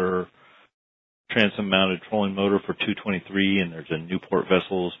 freshwater transom-mounted trolling motor for $223, and there's a Newport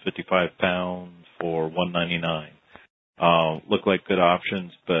Vessels 55 pounds for $199. Look like good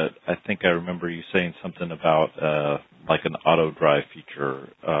options, but I think I remember you saying something about like an auto drive feature,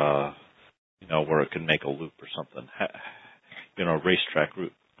 where it can make a loop or something, racetrack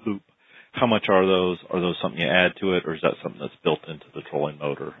loop. How much are those? Are those something you add to it, or is that something that's built into the trolling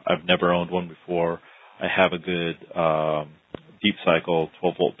motor? I've never owned one before. I have a good deep cycle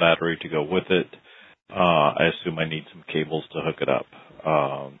 12-volt battery to go with it. I assume I need some cables to hook it up.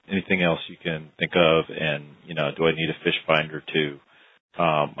 Anything else you can think of? And, do I need a fish finder too?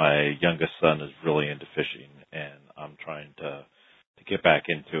 My youngest son is really into fishing, and I'm trying to get back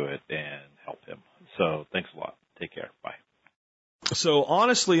into it and help him. So thanks a lot. Take care. Bye. So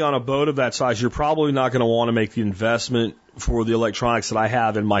honestly, on a boat of that size, you're probably not going to want to make the investment for the electronics that I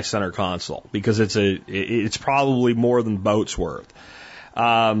have in my center console, because it's probably more than boat's worth.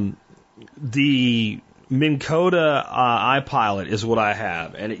 The Minn Kota iPilot is what I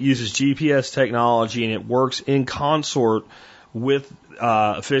have, and it uses GPS technology, and it works in consort with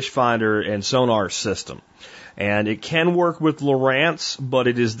a fish finder and sonar system. And it can work with Lowrance, but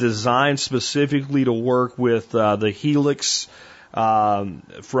it is designed specifically to work with the Helix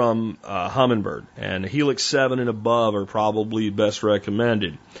from Humminbird. And Helix 7 and above are probably best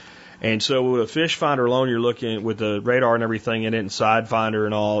recommended. And so with a fish finder alone, you're looking with the radar and everything in it and side finder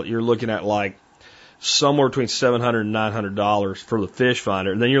and all, you're looking at like somewhere between $700 and $900 for the fish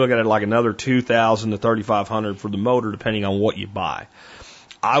finder. And then you're looking at like another $2,000 to $3,500 for the motor, depending on what you buy.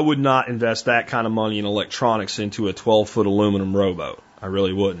 I would not invest that kind of money in electronics into a 12-foot aluminum rowboat. I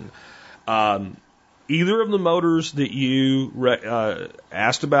really wouldn't. Either of the motors that you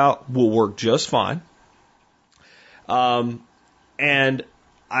asked about will work just fine. And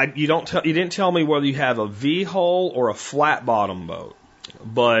you didn't tell me whether you have a V-hull or a flat bottom boat,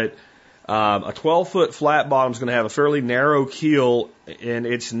 but a 12-foot flat bottom is going to have a fairly narrow keel, and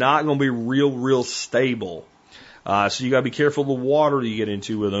it's not going to be real stable. So you got to be careful of the water you get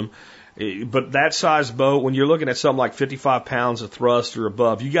into with them. But that size boat, when you're looking at something like 55 pounds of thrust or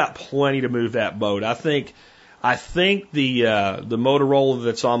above, you got plenty to move that boat. I think the Motorola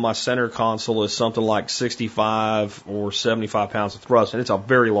that's on my center console is something like 65 or 75 pounds of thrust, and it's a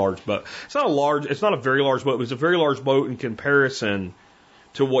very large boat. It's not a very large boat, but it's a very large boat in comparison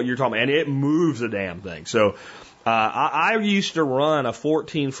to what you're talking about, and it moves a damn thing. So I used to run a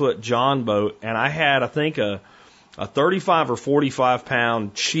 14-foot John boat, and I had, I think, a 35 or 45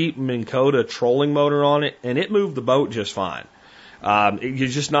 pound cheap Minn Kota trolling motor on it, and it moved the boat just fine. You're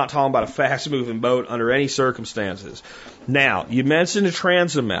just not talking about a fast moving boat under any circumstances. Now, you mentioned a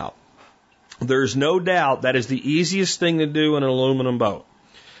transom mount. There's no doubt that is the easiest thing to do in an aluminum boat.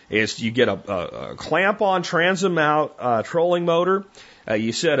 Is you get a clamp on transom mount trolling motor.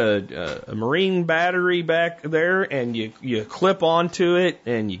 You set a marine battery back there, and you clip onto it,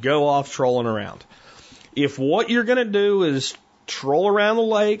 and you go off trolling around. If what you're going to do is troll around the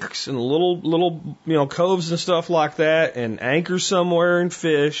lakes and little coves and stuff like that, and anchor somewhere and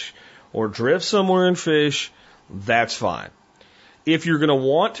fish, or drift somewhere and fish, that's fine. If you're going to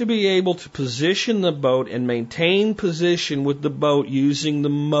want to be able to position the boat and maintain position with the boat using the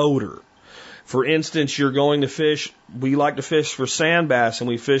motor, for instance, you're going to fish, we like to fish for sand bass, and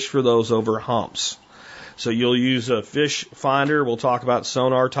we fish for those over humps. So you'll use a fish finder, we'll talk about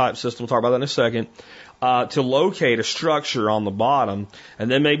sonar type system, we'll talk about that in a second, to locate a structure on the bottom, and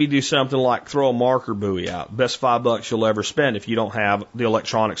then maybe do something like throw a marker buoy out. Best $5 you'll ever spend if you don't have the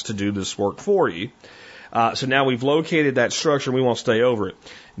electronics to do this work for you. So now we've located that structure and we won't stay over it.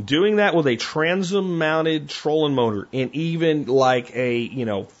 Doing that with a transom mounted trolling motor in even like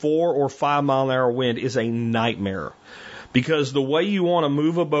a 4 or 5 mile an hour wind is a nightmare, because the way you want to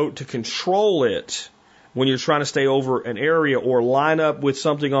move a boat to control it when you're trying to stay over an area or line up with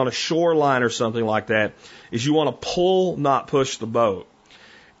something on a shoreline or something like that is you want to pull, not push the boat.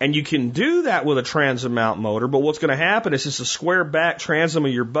 And you can do that with a transom mount motor, but what's going to happen is since the square back transom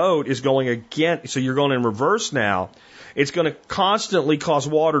of your boat is going again, so you're going in reverse now, it's going to constantly cause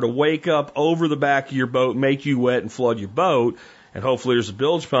water to wake up over the back of your boat, make you wet and flood your boat. And hopefully there's a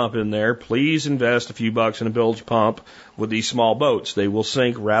bilge pump in there. Please invest a few bucks in a bilge pump with these small boats. They will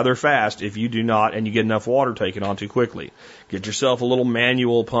sink rather fast if you do not and you get enough water taken on too quickly. Get yourself a little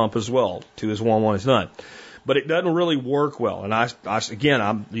manual pump as well. 2 is 1, 1 is none. But it doesn't really work well. And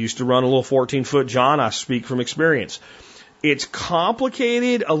I'm used to run a little 14-foot John. I speak from experience. It's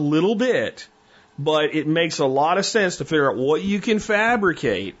complicated a little bit, but it makes a lot of sense to figure out what you can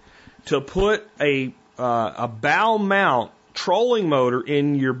fabricate to put a bow mount trolling motor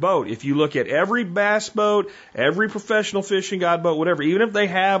in your boat. If you look at every bass boat, every professional fishing guide boat, whatever, even if they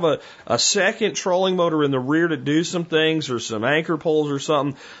have a second trolling motor in the rear to do some things or some anchor poles or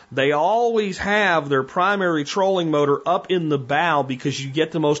something, they always have their primary trolling motor up in the bow because you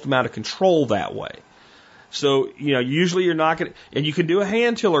get the most amount of control that way. So, usually you're not going to, and you can do a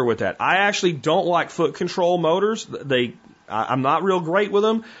hand tiller with that. I actually don't like foot control motors. I'm not real great with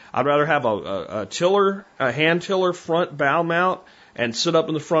them. I'd rather have a hand tiller front bow mount and sit up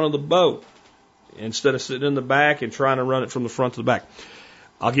in the front of the boat instead of sitting in the back and trying to run it from the front to the back.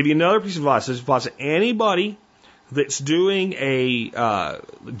 I'll give you another piece of advice. This applies to anybody that's doing a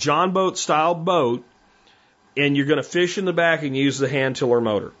John boat style boat and you're going to fish in the back and use the hand tiller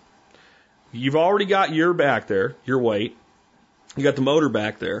motor. You've already got your back there, your weight. You got the motor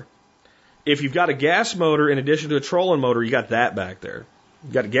back there. If you've got a gas motor in addition to a trolling motor, you got that back there.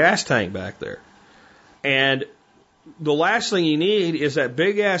 You got a gas tank back there. And the last thing you need is that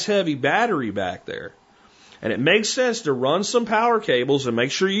big ass heavy battery back there. And it makes sense to run some power cables and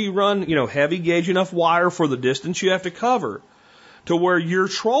make sure you run, heavy gauge enough wire for the distance you have to cover to where your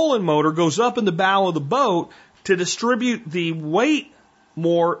trolling motor goes up in the bow of the boat to distribute the weight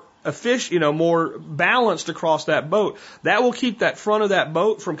more efficient, more balanced across that boat. That will keep that front of that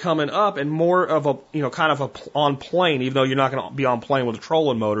boat from coming up and more of a, on plane, even though you're not going to be on plane with a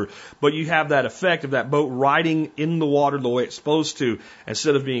trolling motor, but you have that effect of that boat riding in the water the way it's supposed to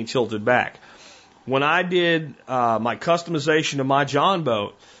instead of being tilted back. When I did my customization of my John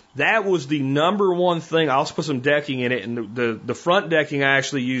boat, that was the number one thing. I also put some decking in it, and the front decking I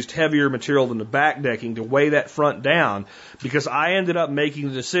actually used heavier material than the back decking to weigh that front down because I ended up making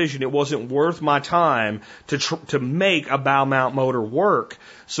the decision it wasn't worth my time to make a bow mount motor work.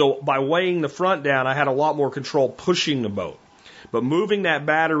 So by weighing the front down, I had a lot more control pushing the boat. But moving that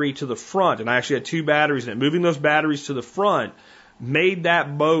battery to the front, and I actually had 2 batteries in it, moving those batteries to the front made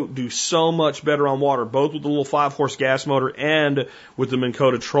that boat do so much better on water, both with the little 5-horse gas motor and with the Minn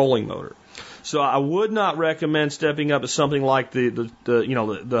Kota trolling motor. So I would not recommend stepping up to something like the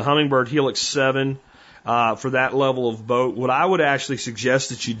Humminbird Helix 7 for that level of boat. What I would actually suggest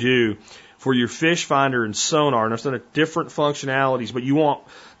that you do for your fish finder and sonar, and there's different functionalities, but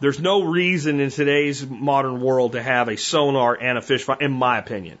there's no reason in today's modern world to have a sonar and a fish finder, in my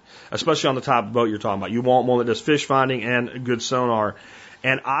opinion, especially on the type of boat you're talking about. You want one that does fish finding and a good sonar.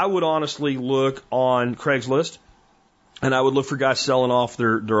 And I would honestly look on Craigslist, and I would look for guys selling off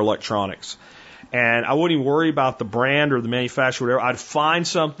their electronics. And I wouldn't even worry about the brand or the manufacturer, whatever. I'd find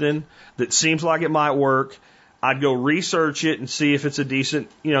something that seems like it might work. I'd go research it and see if it's a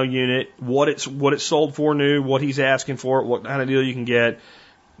decent, unit, what it's sold for new, what he's asking for it, what kind of deal you can get.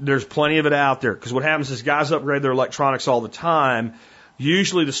 There's plenty of it out there. Because what happens is guys upgrade their electronics all the time.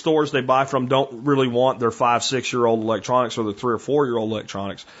 Usually the stores they buy from don't really want their 5-6-year-old electronics or the 3 or 4-year-old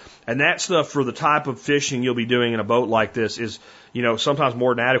electronics. And that stuff for the type of fishing you'll be doing in a boat like this is, sometimes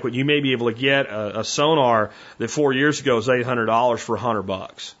more than adequate. You may be able to get a sonar that 4 years ago was $800 for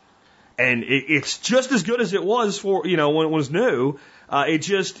 $100. And it's just as good as it was for, when it was new.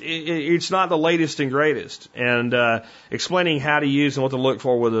 It's not the latest and greatest. And explaining how to use and what to look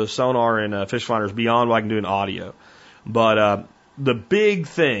for with a sonar and fish finder is beyond what I can do in audio. But the big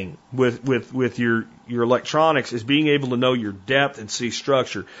thing with your electronics is being able to know your depth and see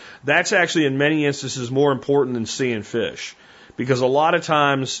structure. That's actually in many instances more important than seeing fish. Because a lot of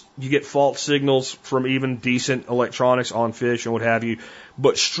times you get false signals from even decent electronics on fish and what have you.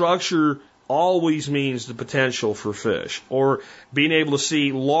 But structure always means the potential for fish. Or being able to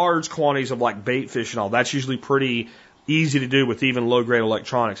see large quantities of like bait fish and all. That's usually pretty easy to do with even low-grade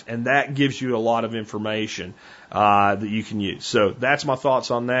electronics. And that gives you a lot of information that you can use. So that's my thoughts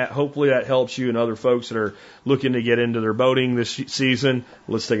on that. Hopefully that helps you and other folks that are looking to get into their boating this season.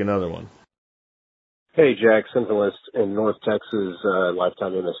 Let's take another one. Hey, Jack, Sentinelist in North Texas,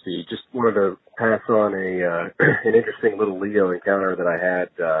 lifetime MSD. Just wanted to pass on an interesting little Leo encounter that I had.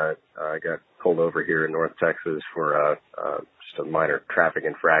 I got pulled over here in North Texas for just a minor traffic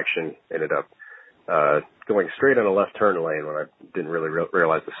infraction. Ended up going straight on a left turn lane when I didn't really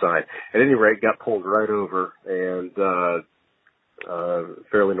realize the sign. At any rate, got pulled right over and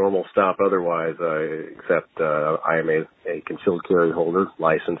fairly normal stop otherwise, except I am a concealed carry holder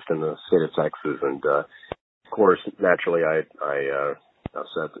licensed in the state of Texas, and of course, naturally, I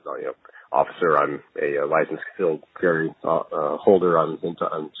said, officer, I'm a licensed concealed carry holder. I'm supposed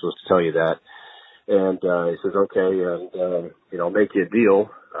to tell you that, and he says, okay, and I'll make you a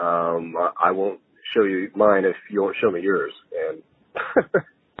deal. I won't show you mine if you won't show me yours, and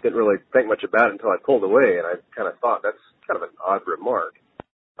didn't really think much about it until I pulled away, and I kind of thought that's kind of an odd remark.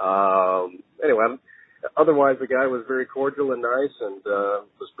 Anyway, otherwise the guy was very cordial and nice and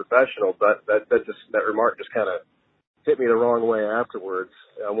was professional, but that remark just kind of hit me the wrong way afterwards.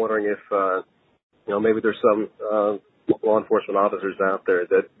 I'm wondering if maybe there's some law enforcement officers out there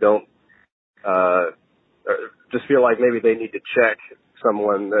that don't just feel like maybe they need to check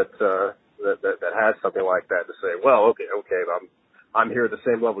someone that has something like that to say, well, okay, I'm here at the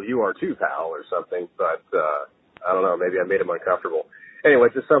same level you are too, pal, or something. But I don't know, maybe I made him uncomfortable. Anyway,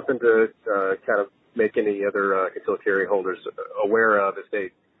 just something to kind of make any other concealed carry holders aware of if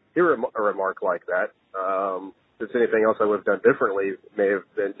they hear a remark like that. If there's anything else I would have done differently, may have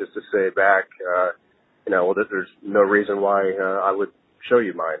been just to say back, well, there's no reason why I would show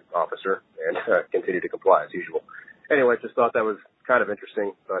you mine, officer, and continue to comply as usual. Anyway, just thought that was kind of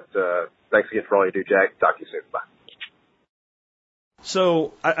interesting, but thanks again for all you do, Jack. Talk to you soon. Bye.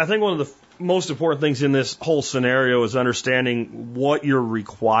 So I think one of the most important things in this whole scenario is understanding what you're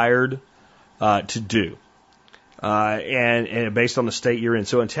required to do. And based on the state you're in.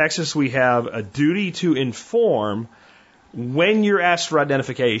 So in Texas, we have a duty to inform when you're asked for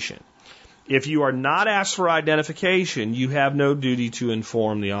identification. If you are not asked for identification, you have no duty to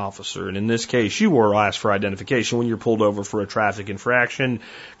inform the officer. And in this case, you were asked for identification when you're pulled over for a traffic infraction.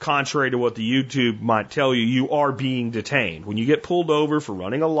 Contrary to what the YouTube might tell you, you are being detained. When you get pulled over for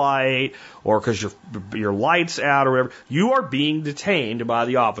running a light or because your light's out or whatever, you are being detained by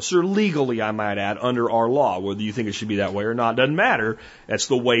the officer legally, I might add, under our law. Whether you think it should be that way or not doesn't matter. That's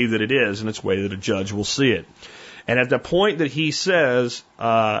the way that it is, and it's the way that a judge will see it. And at the point that he says,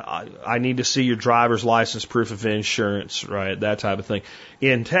 I need to see your driver's license, proof of insurance, right, that type of thing.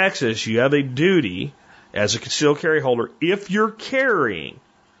 In Texas, you have a duty as a concealed carry holder. If you're carrying,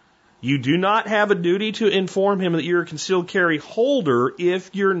 you do not have a duty to inform him that you're a concealed carry holder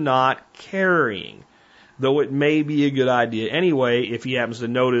if you're not carrying. Though it may be a good idea anyway if he happens to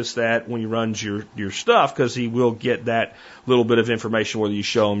notice that when he runs your stuff, because he will get that little bit of information whether you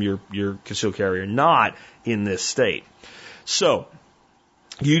show him your concealed carry or not in this state. So,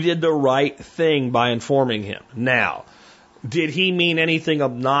 you did the right thing by informing him. Now, did he mean anything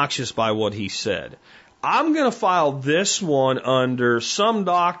obnoxious by what he said? I'm going to file this one under some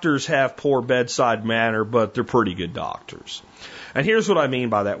doctors have poor bedside manner, but they're pretty good doctors. And here's what I mean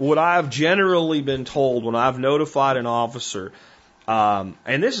by that. What I've generally been told when I've notified an officer, and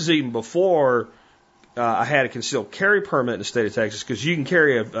this is even before I had a concealed carry permit in the state of Texas, because you can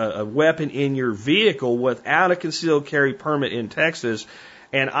carry a weapon in your vehicle without a concealed carry permit in Texas.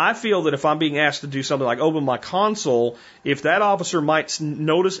 And I feel that if I'm being asked to do something like open my console, if that officer might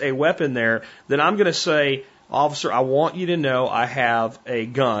notice a weapon there, then I'm going to say, officer, I want you to know I have a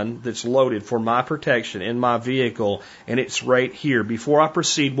gun that's loaded for my protection in my vehicle, and it's right here. Before I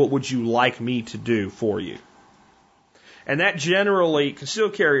proceed, what would you like me to do for you? And that generally,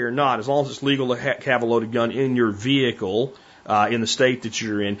 concealed carry or not, as long as it's legal to have a loaded gun in your vehicle in the state that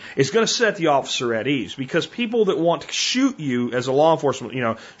you're in, it's going to set the officer at ease. Because people that want to shoot you as a law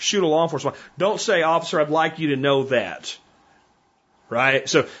enforcement, shoot a law enforcement, don't say, officer, I'd like you to know that. Right?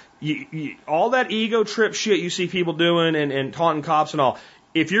 So, all that ego trip shit you see people doing and taunting cops and all,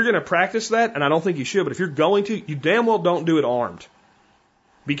 if you're going to practice that, and I don't think you should, but if you're going to, you damn well don't do it armed.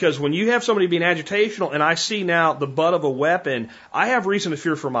 Because when you have somebody being agitational and I see now the butt of a weapon, I have reason to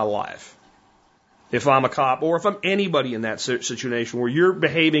fear for my life. If I'm a cop or if I'm anybody in that situation where you're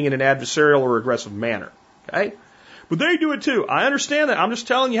behaving in an adversarial or aggressive manner. Okay? But they do it too. I understand that. I'm just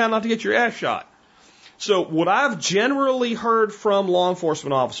telling you how not to get your ass shot. So what I've generally heard from law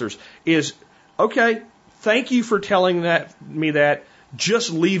enforcement officers is, okay, thank you for telling me that.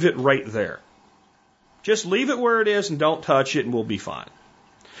 Just leave it right there. Just leave it where it is and don't touch it and we'll be fine.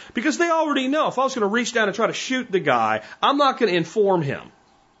 Because they already know if I was going to reach down and try to shoot the guy, I'm not going to inform him.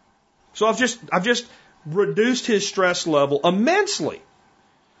 So I've just reduced his stress level immensely.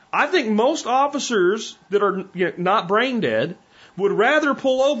 I think most officers that are not brain dead would rather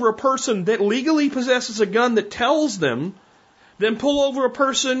pull over a person that legally possesses a gun that tells them than pull over a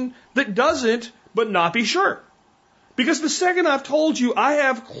person that doesn't but not be sure. Because the second I've told you, I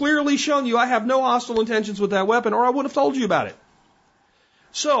have clearly shown you I have no hostile intentions with that weapon, or I would have told you about it.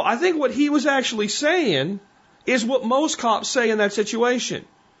 So I think what he was actually saying is what most cops say in that situation.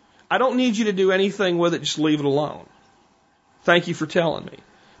 I don't need you to do anything with it, just leave it alone. Thank you for telling me.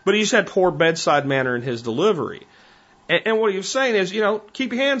 But he just had poor bedside manner in his delivery. And what he was saying is,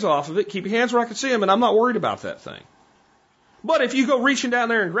 keep your hands off of it, keep your hands where I can see them, and I'm not worried about that thing. But if you go reaching down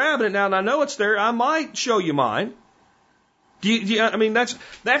there and grabbing it now and I know it's there, I might show you mine.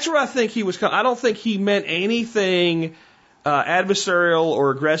 That's where I think he was. I don't think he meant anything adversarial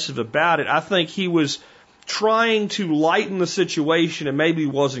or aggressive about it. I think he was trying to lighten the situation and maybe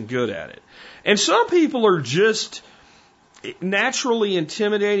wasn't good at it. And some people are just naturally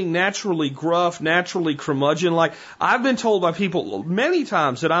intimidating, naturally gruff, naturally curmudgeon. Like I've been told by people many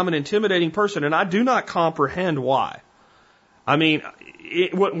times that I'm an intimidating person, and I do not comprehend why. I mean,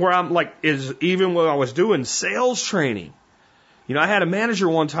 where I'm like is even when I was doing sales training. You know, I had a manager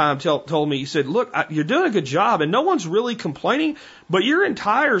one time told me, he said, look, you're doing a good job and no one's really complaining, but your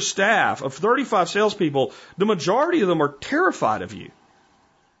entire staff of 35 salespeople, the majority of them are terrified of you.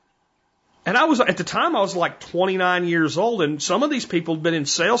 And at the time, I was like 29 years old, and some of these people had been in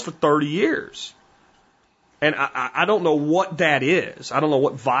sales for 30 years. And I don't know what that is. I don't know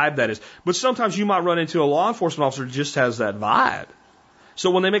what vibe that is. But sometimes you might run into a law enforcement officer who just has that vibe.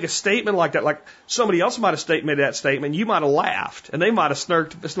 So when they make a statement like that, like somebody else might have made that statement, you might have laughed, and they might have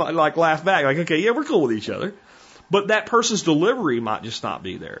smirked, it's not like laughed back, like, okay, yeah, we're cool with each other. But that person's delivery might just not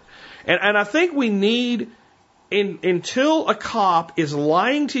be there. And I think we need, until a cop is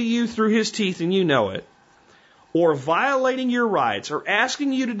lying to you through his teeth and you know it, or violating your rights, or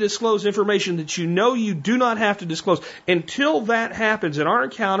asking you to disclose information that you know you do not have to disclose, until that happens in our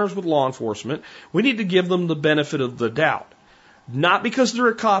encounters with law enforcement, we need to give them the benefit of the doubt. Not because they're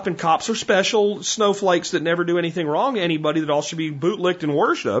a cop and cops are special snowflakes that never do anything wrong to anybody that all should be bootlicked and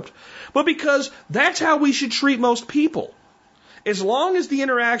worshipped, but because that's how we should treat most people. As long as the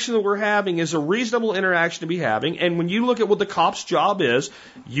interaction that we're having is a reasonable interaction to be having, and when you look at what the cop's job is,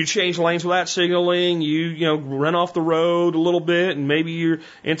 you change lanes without signaling, you run off the road a little bit, and maybe you're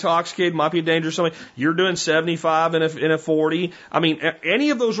intoxicated, might be a danger to somebody, you're doing 75 in a 40. I mean,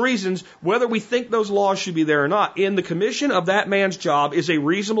 any of those reasons, whether we think those laws should be there or not, in the commission of that man's job is a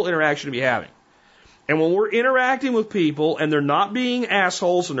reasonable interaction to be having. And when we're interacting with people and they're not being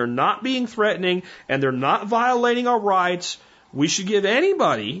assholes and they're not being threatening and they're not violating our rights, we should give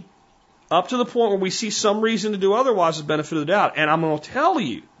anybody, up to the point where we see some reason to do otherwise, the benefit of the doubt. And I'm going to tell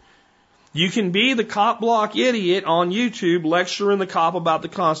you, you can be the cop block idiot on YouTube lecturing the cop about the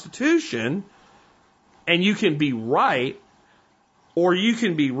Constitution, and you can be right, or you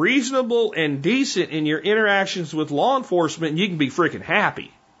can be reasonable and decent in your interactions with law enforcement, and you can be freaking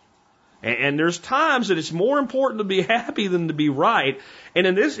happy. And there's times that it's more important to be happy than to be right. And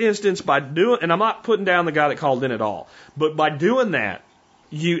in this instance, and I'm not putting down the guy that called in at all, but by doing that,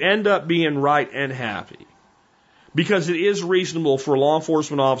 you end up being right and happy. Because it is reasonable for a law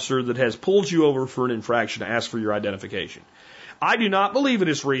enforcement officer that has pulled you over for an infraction to ask for your identification. I do not believe it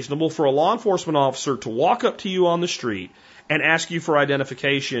is reasonable for a law enforcement officer to walk up to you on the street and ask you for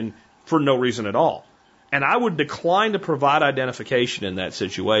identification for no reason at all. And I would decline to provide identification in that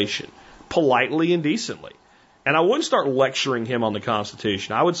situation, politely and decently. And I wouldn't start lecturing him on the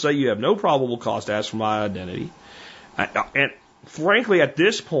Constitution. I would say you have no probable cause to ask for my identity. And frankly, at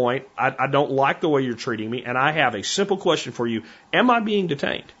this point, I don't like the way you're treating me, and I have a simple question for you. Am I being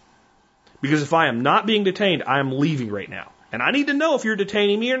detained? Because if I am not being detained, I am leaving right now. And I need to know if you're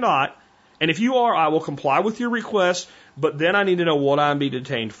detaining me or not. And if you are, I will comply with your request, but then I need to know what I'm being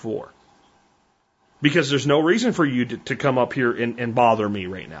detained for. Because there's no reason for you to come up here and bother me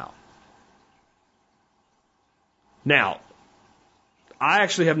right now. Now, I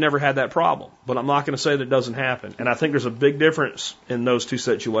actually have never had that problem, but I'm not going to say that it doesn't happen. And I think there's a big difference in those two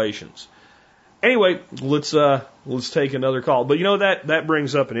situations. Anyway, let's take another call. But you know, that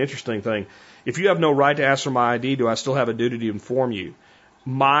brings up an interesting thing. If you have no right to ask for my ID, do I still have a duty to inform you?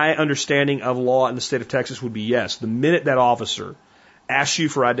 My understanding of law in the state of Texas would be yes. The minute that officer asks you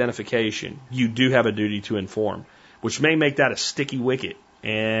for identification, you do have a duty to inform, which may make that a sticky wicket.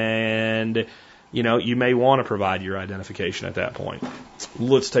 And you may want to provide your identification at that point.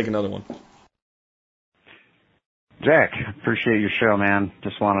 Let's take another one. Jack, appreciate your show, man.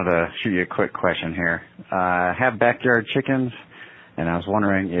 Just wanted to shoot you a quick question here. I have backyard chickens, and I was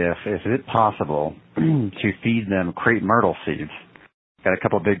wondering if it's possible to feed them crepe myrtle seeds. Got a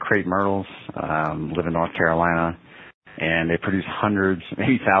couple of big crepe myrtles, live in North Carolina, and they produce hundreds,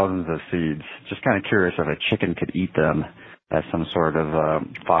 maybe thousands of seeds. Just kind of curious if a chicken could eat them as some sort of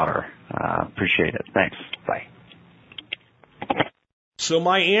fodder. Appreciate it. Thanks. Bye. So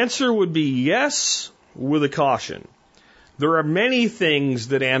my answer would be yes, with a caution. There are many things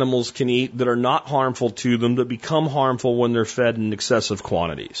that animals can eat that are not harmful to them that become harmful when they're fed in excessive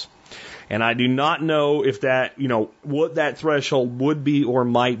quantities. And I do not know if that, what that threshold would be or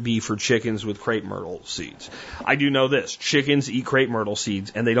might be for chickens with crepe myrtle seeds. I do know this. Chickens eat crepe myrtle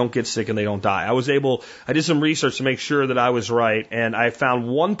seeds and they don't get sick and they don't die. I did some research to make sure that I was right, and I found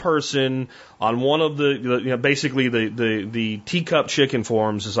one person on one of basically the teacup chicken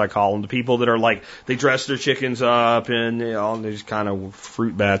forums, as I call them, the people that are like, they dress their chickens up in, these kind of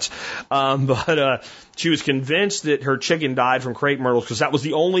fruit bats. But she was convinced that her chicken died from crepe myrtles because that was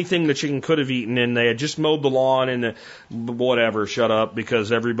the only thing the chicken could have eaten, and they had just mowed the lawn and whatever, shut up,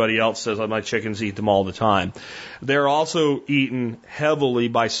 because everybody else says my chickens eat them all the time. They're also eaten heavily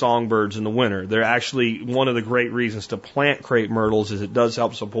by songbirds in the winter. They're actually one of the great reasons to plant crepe myrtles is it does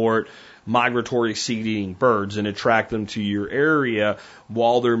help support migratory seed-eating birds and attract them to your area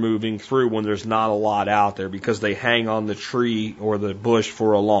while they're moving through when there's not a lot out there because they hang on the tree or the bush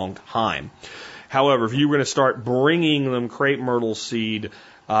for a long time. However, if you were going to start bringing them crepe myrtle seed,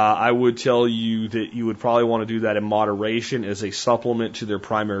 I would tell you that you would probably want to do that in moderation as a supplement to their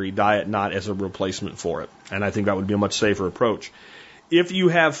primary diet, not as a replacement for it. And I think that would be a much safer approach. If you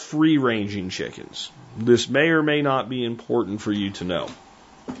have free-ranging chickens, this may or may not be important for you to know.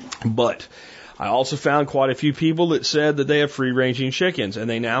 But I also found quite a few people that said that they have free-ranging chickens, and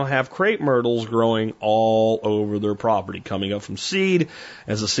they now have crepe myrtles growing all over their property, coming up from seed,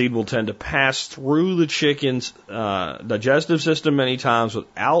 as the seed will tend to pass through the chicken's digestive system many times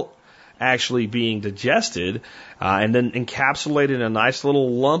without actually being digested, and then encapsulated in a nice little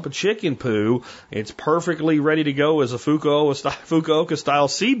lump of chicken poo. It's perfectly ready to go as a Fukuoka-style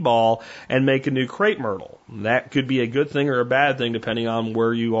seed ball and make a new crepe myrtle. That could be a good thing or a bad thing depending on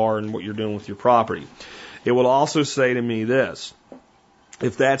where you are and what you're doing with your property. It will also say to me this: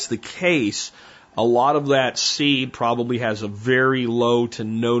 if that's the case, a lot of that seed probably has a very low to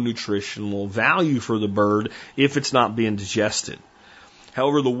no nutritional value for the bird if it's not being digested.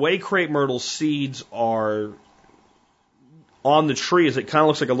 However, the way crepe myrtle seeds are on the tree is it kind of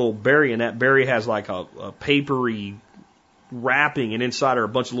looks like a little berry, and that berry has like a papery wrapping, and inside are a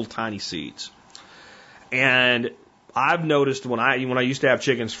bunch of little tiny seeds. And I've noticed when I used to have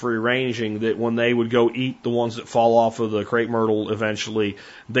chickens free ranging that when they would go eat the ones that fall off of the crepe myrtle eventually,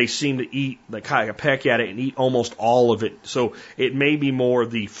 they seem to eat, they kind of peck at it and eat almost all of it. So it may be more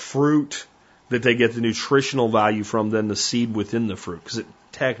the fruit that they get the nutritional value from than the seed within the fruit, because it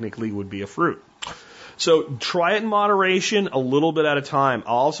technically would be a fruit. So try it in moderation, a little bit at a time.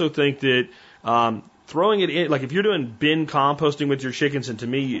 I also think that throwing it in, like if you're doing bin composting with your chickens, and to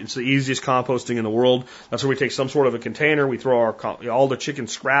me it's the easiest composting in the world. That's where we take some sort of a container, we throw all the chicken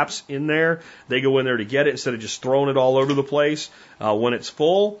scraps in there. They go in there to get it instead of just throwing it all over the place. When it's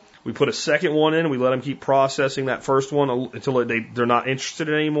full, we put a second one in, and we let them keep processing that first one until they're not interested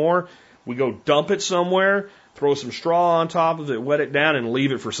anymore. We go dump it somewhere, throw some straw on top of it, wet it down, and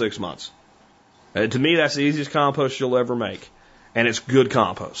leave it for 6 months. To me, that's the easiest compost you'll ever make, and it's good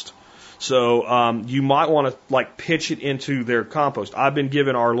compost. So you might want to pitch it into their compost. I've been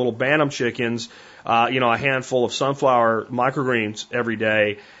giving our little Bantam chickens, a handful of sunflower microgreens every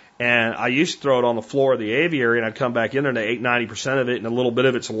day, and I used to throw it on the floor of the aviary, and I'd come back in there and they ate 90% of it, and a little bit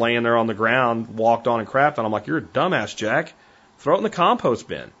of it's laying there on the ground, walked on and crapped on. I'm like, you're a dumbass, Jack. Throw it in the compost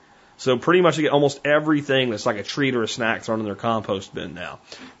bin. So pretty much they get almost everything that's like a treat or a snack thrown in their compost bin now,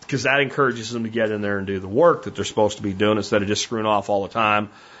 because that encourages them to get in there and do the work that they're supposed to be doing instead of just screwing off all the time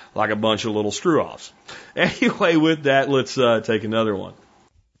like a bunch of little screw-offs. Anyway, with that, let's take another one.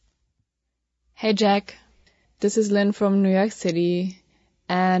 Hey, Jack. This is Lynn from New York City,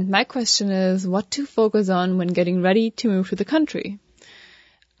 and my question is what to focus on when getting ready to move to the country.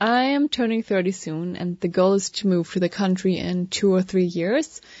 I am turning 30 soon, and the goal is to move to the country in 2 or 3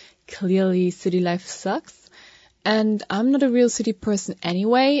 years. Clearly, city life sucks, and I'm not a real city person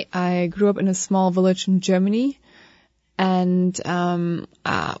anyway. I grew up in a small village in Germany, and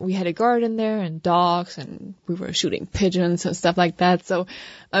we had a garden there and dogs, and we were shooting pigeons and stuff like that. So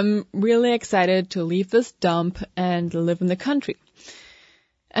I'm really excited to leave this dump and live in the country.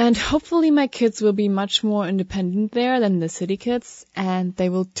 And hopefully my kids will be much more independent there than the city kids, and they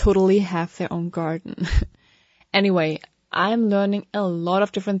will totally have their own garden. Anyway, I'm learning a lot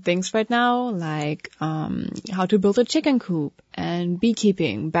of different things right now, like how to build a chicken coop, and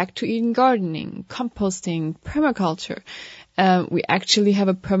beekeeping, back to Eden gardening, composting, permaculture. We actually have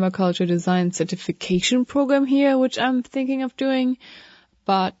a permaculture design certification program here, which I'm thinking of doing,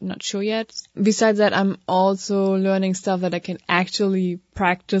 but not sure yet. Besides that, I'm also learning stuff that I can actually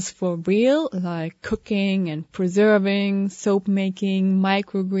practice for real, like cooking and preserving, soap making,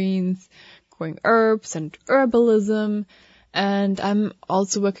 microgreens, growing herbs and herbalism. And I'm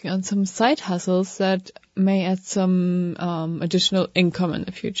also working on some side hustles that may add some additional income in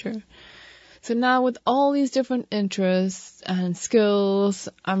the future. So now with all these different interests and skills,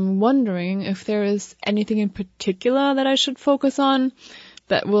 I'm wondering if there is anything in particular that I should focus on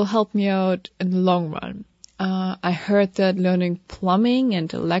that will help me out in the long run. I heard that learning plumbing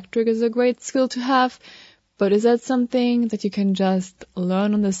and electric is a great skill to have, but is that something that you can just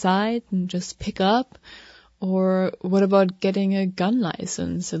learn on the side and just pick up? Or what about getting a gun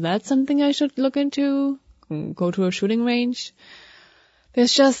license? So that's something I should look into, go to a shooting range.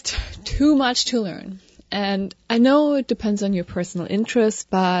 There's just too much to learn. And I know it depends on your personal interests,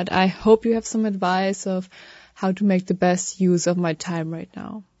 but I hope you have some advice of how to make the best use of my time right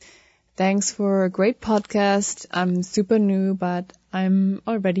now. Thanks for a great podcast. I'm super new, but I'm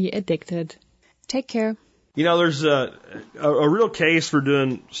already addicted. Take care. You know, there's a real case for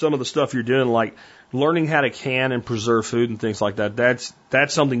doing some of the stuff you're doing, like learning how to can and preserve food and things like that.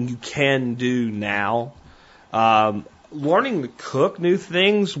 That's something you can do now. Learning to cook new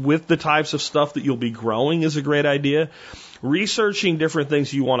things with the types of stuff that you'll be growing is a great idea. Researching different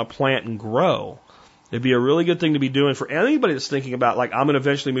things you want to plant and grow. It'd be a really good thing to be doing for anybody that's thinking about, like, I'm going to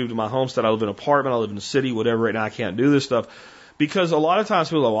eventually move to my homestead. I live in an apartment. I live in the city, whatever. Right now I can't do this stuff. Because a lot of times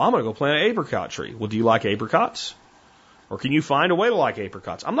people go, well, I'm going to go plant an apricot tree. Well, do you like apricots? Or can you find a way to like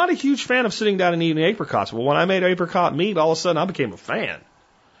apricots? I'm not a huge fan of sitting down and eating apricots. Well, when I made apricot meat, all of a sudden I became a fan.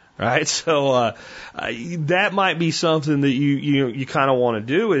 Right? So, that might be something that you kind of want to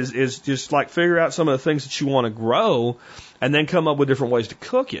do is just like figure out some of the things that you want to grow and then come up with different ways to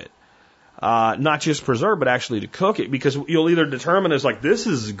cook it. Not just preserve, but actually to cook it, because you'll either determine as like, this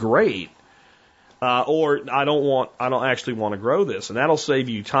is great, or I don't actually want to grow this, and that'll save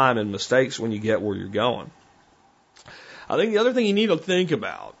you time and mistakes when you get where you're going. I think the other thing you need to think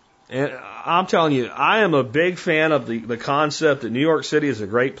about, and I'm telling you, I am a big fan of the concept that New York City is a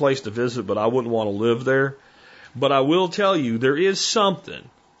great place to visit, but I wouldn't want to live there. But I will tell you, there is something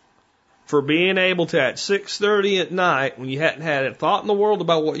for being able to, at 6:30 at night, when you hadn't had a thought in the world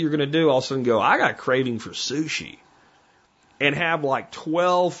about what you're going to do, all of a sudden go, I got a craving for sushi. And have like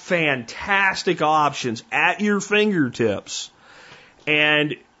 12 fantastic options at your fingertips.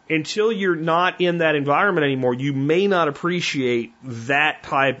 And until you're not in that environment anymore, you may not appreciate that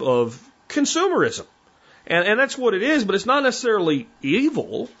type of consumerism. And that's what it is, but it's not necessarily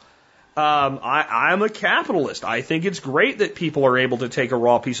evil. I'm a capitalist. I think it's great that people are able to take a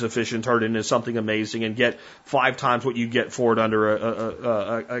raw piece of fish and turn it into something amazing and get 5 times what you get for it under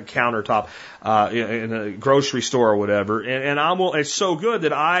a countertop in a grocery store or whatever. And it's so good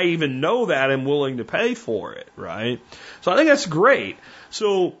that I even know that I'm willing to pay for it, right? So I think that's great.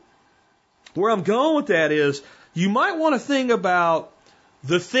 So where I'm going with that is you might want to think about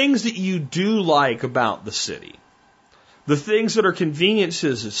the things that you do like about the city. The things that are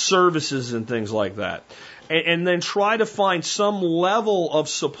conveniences, services, and things like that. And then try to find some level of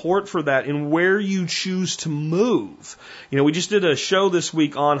support for that in where you choose to move. You know, we just did a show this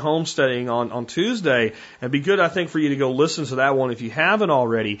week on homesteading on Tuesday. And it'd be good, I think, for you to go listen to that one if you haven't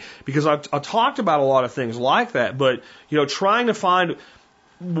already, because I talked about a lot of things like that. But, you know, trying to find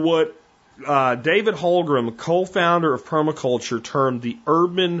what David Holmgren, co-founder of permaculture, termed the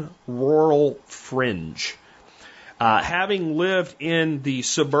urban-rural fringe. Having lived in the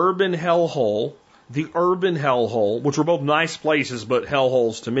suburban hellhole, the urban hellhole, which were both nice places but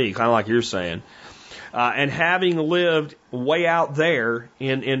hellholes to me, kind of like you're saying, and having lived way out there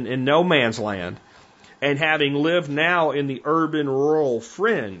in no man's land, and having lived now in the urban-rural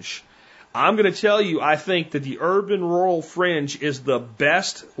fringe, I'm going to tell you, I think that the urban-rural fringe is the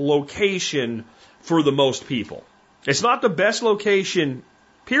best location for the most people. It's not the best location,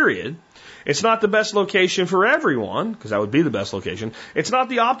 period. It's not the best location for everyone, because that would be the best location. It's not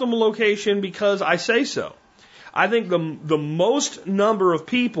the optimal location because I say so. I think the most number of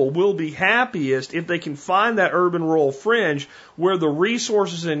people will be happiest if they can find that urban-rural fringe where the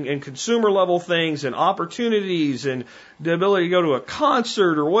resources and consumer level things and opportunities and the ability to go to a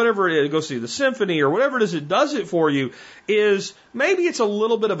concert or whatever it is, go see the symphony or whatever it is that does it for you is, maybe it's a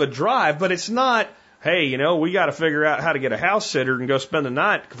little bit of a drive, but it's not, hey, you know, we got to figure out how to get a house sitter and go spend the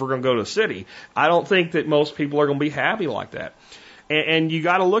night if we're going to go to the city. I don't think that most people are going to be happy like that. And you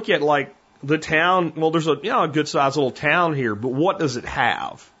got to look at, like, the town. Well, there's a good sized little town here, but what does it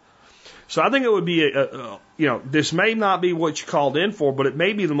have? So I think it would be this may not be what you called in for, but it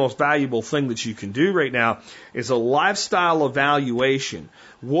may be the most valuable thing that you can do right now is a lifestyle evaluation.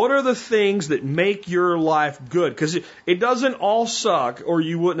 What are the things that make your life good? Because it doesn't all suck, or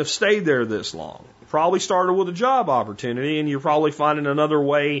you wouldn't have stayed there this long. You probably started with a job opportunity, and you're probably finding another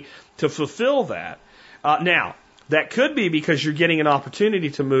way to fulfill that. Now, that could be because you're getting an opportunity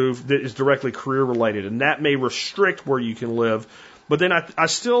to move that is directly career related, and that may restrict where you can live. But then I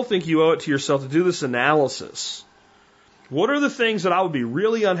still think you owe it to yourself to do this analysis. What are the things that I would be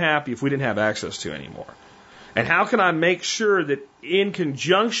really unhappy if we didn't have access to anymore? And how can I make sure that in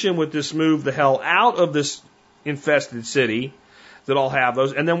conjunction with this move the hell out of this infested city, that I'll have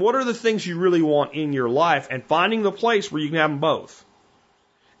those? And then what are the things you really want in your life? And finding the place where you can have them both.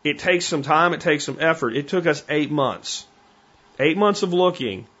 It takes some time. It takes some effort. It took us 8 months. 8 months of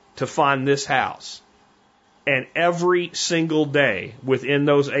looking to find this house. And every single day within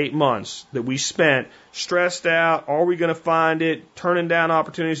those 8 months that we spent stressed out, are we going to find it, turning down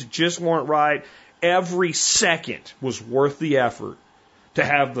opportunities that just weren't right, every second was worth the effort to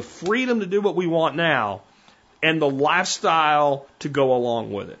have the freedom to do what we want now and the lifestyle to go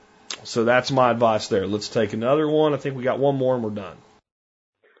along with it. So that's my advice there. Let's take another one. I think we got one more and we're done.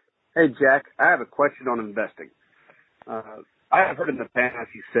 Hey, Jack, I have a question on investing. I have heard in the past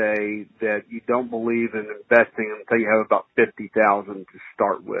you say that you don't believe in investing until you have about $50,000 to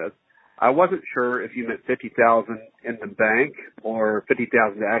start with. I wasn't sure if you meant $50,000 in the bank or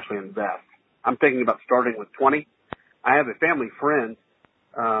 $50,000 to actually invest. I'm thinking about starting with 20. I have a family friend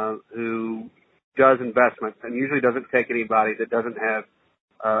who does investments and usually doesn't take anybody that doesn't have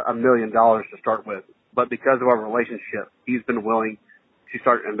 $1 million to start with. But because of our relationship, he's been willing to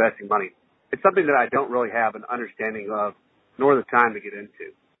start investing money. It's something that I don't really have an understanding of, nor the time to get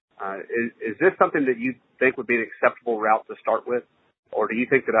into. Is this something that you think would be an acceptable route to start with? Or do you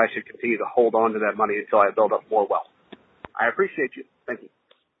think that I should continue to hold on to that money until I build up more wealth? I appreciate you. Thank you.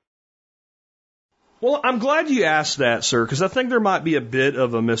 Well, I'm glad you asked that, sir, because I think there might be a bit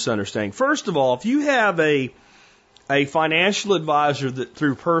of a misunderstanding. First of all, if you have a financial advisor that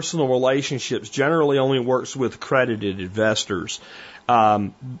through personal relationships generally only works with accredited investors,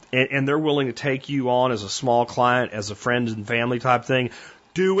 and they're willing to take you on as a small client, as a friend and family type thing,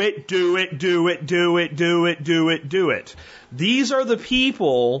 do it. These are the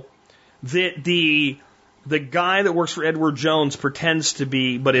people that the guy that works for Edward Jones pretends to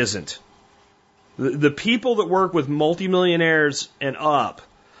be but isn't. The people that work with multimillionaires and up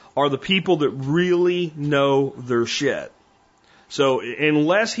are the people that really know their shit. So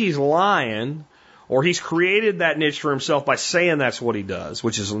unless he's lying or he's created that niche for himself by saying that's what he does,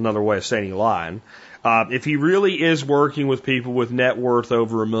 which is another way of saying he's lying, if he really is working with people with net worth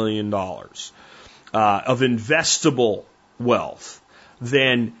over $1 million of investable wealth,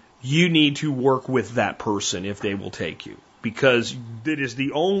 then you need to work with that person if they will take you. Because it is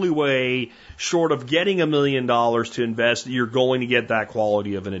the only way, short of getting $1 million to invest, that you're going to get that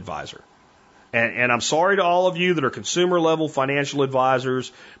quality of an advisor. And I'm sorry to all of you that are consumer level financial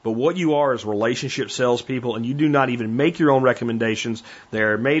advisors, but what you are is relationship salespeople, and you do not even make your own recommendations.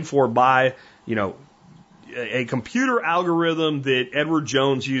 They're made for by, a computer algorithm that Edward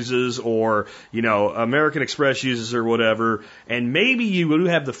Jones uses or, American Express uses or whatever. And maybe you do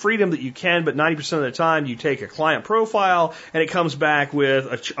have the freedom that you can, but 90% of the time you take a client profile and it comes back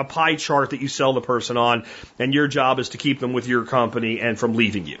with a pie chart that you sell the person on, and your job is to keep them with your company and from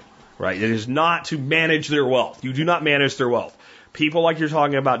leaving you, right? It is not to manage their wealth. You do not manage their wealth. People like you're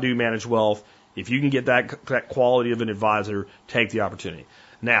talking about do manage wealth. If you can get that quality of an advisor, take the opportunity.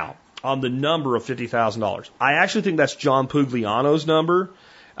 Now, on the number of $50,000. I actually think that's John Pugliano's number.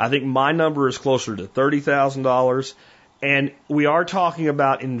 I think my number is closer to $30,000. And we are talking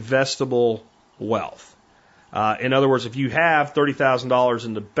about investable wealth. In other words, if you have $30,000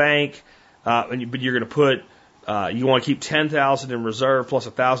 in the bank, but you're going to put, you want to keep $10,000 in reserve plus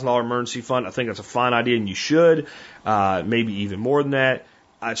a $1,000 emergency fund, I think that's a fine idea and you should. Maybe even more than that.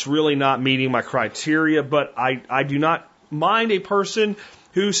 It's really not meeting my criteria, but I do not mind a person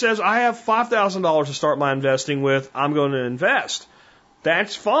who says, I have $5,000 to start my investing with, I'm going to invest.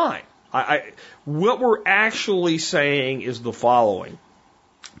 That's fine. What we're actually saying is the following.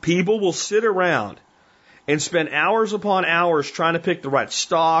 People will sit around and spend hours upon hours trying to pick the right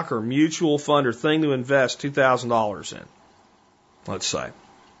stock or mutual fund or thing to invest $2,000 in, let's say.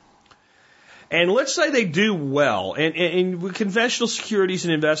 And let's say they do well, and with conventional securities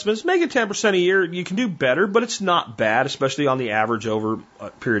and investments, make it 10% a year. You can do better, but it's not bad, especially on the average over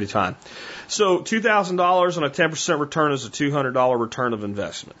a period of time. So $2,000 on a 10% return is a $200 return of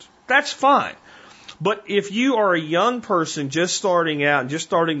investment. That's fine. But if you are a young person just starting out and just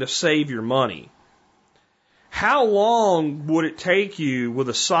starting to save your money, how long would it take you with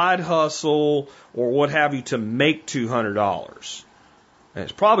a side hustle or what have you to make $200? And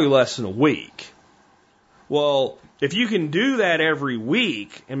it's probably less than a week. Well, if you can do that every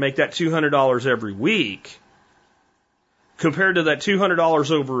week and make that $200 every week, compared to that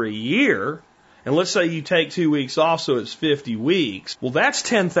 $200 over a year, and let's say you take 2 weeks off, so it's 50 weeks, well, that's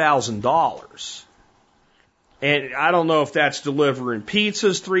 $10,000. And I don't know if that's delivering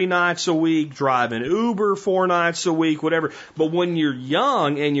pizzas 3 nights a week, driving Uber 4 nights a week, whatever. But when you're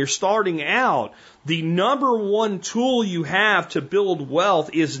young and you're starting out, the number one tool you have to build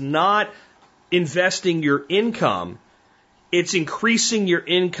wealth is not investing your income. It's increasing your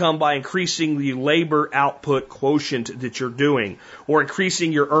income by increasing the labor output quotient that you're doing or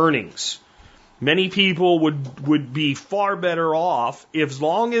increasing your earnings. Many people would be far better off if, as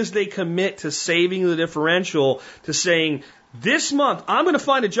long as they commit to saving the differential, to saying, this month I'm going to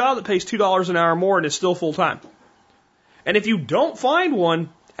find a job that pays $2 an hour more and is still full time. And if you don't find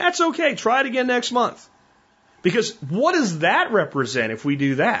one, that's okay. Try it again next month. Because what does that represent if we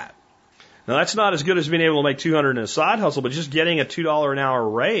do that? Now, that's not as good as being able to make $200 in a side hustle, but just getting a $2 an hour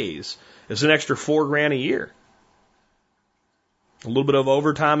raise is an extra $4,000 a year. A little bit of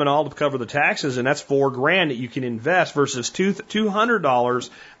overtime and all to cover the taxes, and that's $4,000 that you can invest versus $200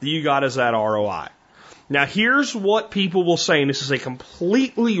 that you got as that ROI. Now, here's what people will say, and this is a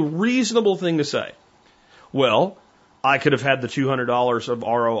completely reasonable thing to say. Well, I could have had the $200 of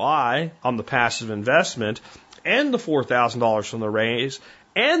ROI on the passive investment and the $4,000 from the raise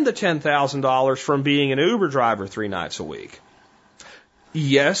and the $10,000 from being an Uber driver 3 nights a week.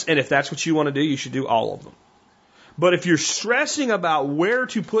 Yes, and if that's what you want to do, you should do all of them. But if you're stressing about where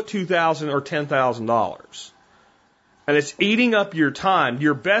to put $2,000 or $10,000, and it's eating up your time,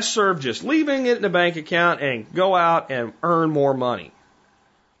 you're best served just leaving it in a bank account and go out and earn more money.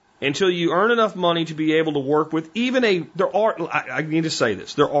 Until you earn enough money to be able to work with I need to say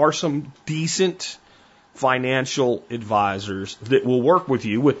this, there are some decent financial advisors that will work with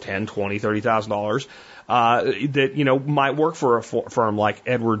you with $10,000, $20,000, $30,000 that might work for a firm like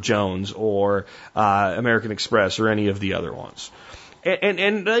Edward Jones or American Express or any of the other ones,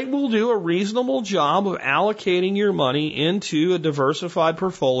 and they will do a reasonable job of allocating your money into a diversified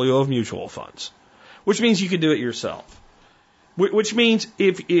portfolio of mutual funds, which means you can do it yourself. Which means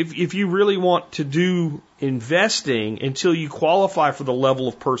if you really want to do investing until you qualify for the level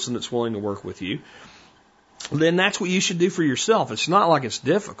of person that's willing to work with you, then that's what you should do for yourself. It's not like it's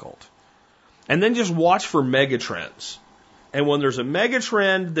difficult. And then just watch for mega trends. And when there's a mega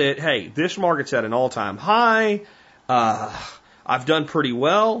trend that, hey, this market's at an all-time high, I've done pretty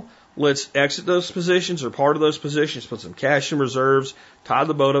well, let's exit those positions or part of those positions, put some cash in reserves, tie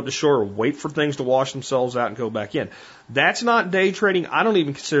the boat up to shore, wait for things to wash themselves out and go back in. That's not day trading. I don't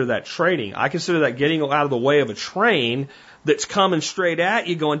even consider that trading. I consider that getting out of the way of a train that's coming straight at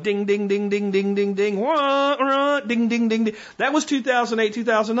you going ding, ding, ding, ding, ding, ding, ding, wah, wah, ding, ding, ding, ding. That was 2008,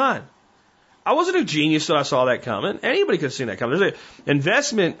 2009. I wasn't a genius that I saw that coming. Anybody could have seen that coming. There's an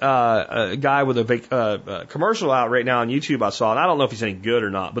investment guy with a commercial out right now on YouTube I saw, and I don't know if he's any good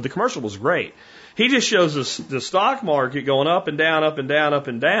or not, but the commercial was great. He just shows the stock market going up and down, up and down, up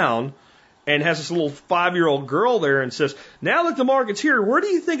and down, and has this little 5-year-old girl there and says, now that the market's here, where do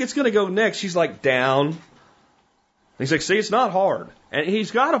you think it's going to go next? She's like, down. He's like, see, it's not hard. And he's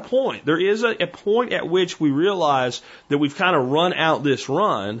got a point. There is a point at which we realize that we've kind of run out this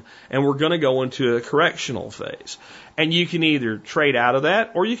run and we're going to go into a correctional phase. And you can either trade out of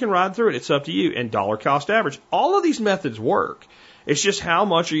that or you can ride through it. It's up to you. And dollar cost average. All of these methods work. It's just how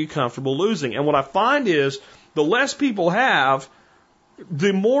much are you comfortable losing? And what I find is the less people have,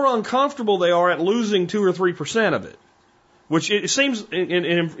 the more uncomfortable they are at losing 2 or 3% of it. Which it seems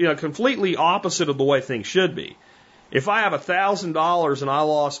completely opposite of the way things should be. If I have $1,000 and I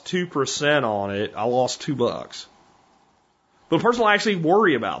lost 2% on it, I lost $2. But the person will actually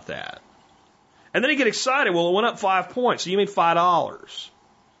worry about that. And then you get excited. Well, it went up 5 points, so you made $5.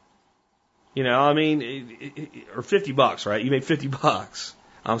 Or $50, right? You made $50.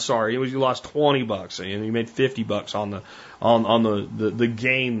 I'm sorry, you lost $20 and you made $50 on the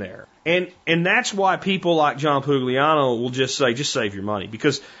gain there. And that's why people like John Pugliano will just say, just save your money,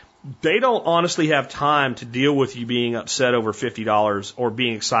 because they don't honestly have time to deal with you being upset over $50 or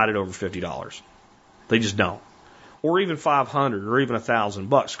being excited over $50. They just don't. Or even $500 or even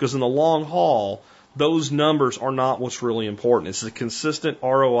 $1,000, because in the long haul, those numbers are not what's really important. It's the consistent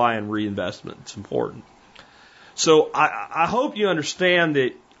ROI and reinvestment. It's important. So I hope you understand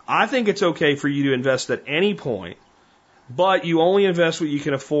that I think it's okay for you to invest at any point, but you only invest what you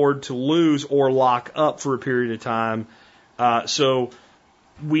can afford to lose or lock up for a period of time. So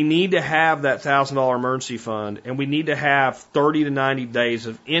we need to have that $1,000 emergency fund, and we need to have 30 to 90 days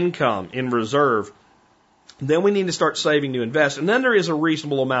of income in reserve. Then we need to start saving to invest, and then there is a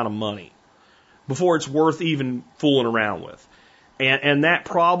reasonable amount of money before it's worth even fooling around with. And that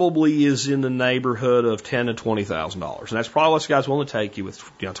probably is in the neighborhood of $10,000 to $20,000, and that's probably what this guy's willing to take you with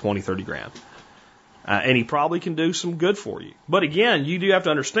 20, 30 grand. And he probably can do some good for you. But again, you do have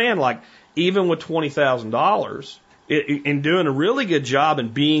to understand, like, even with $20,000, in doing a really good job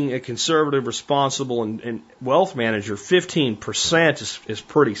and being a conservative, responsible, and wealth manager, 15% is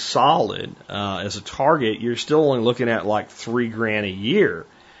pretty solid as a target. You're still only looking at like $3,000 a year.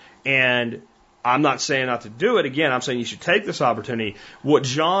 And I'm not saying not to do it. Again, I'm saying you should take this opportunity. What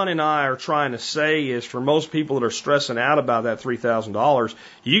John and I are trying to say is, for most people that are stressing out about that $3,000,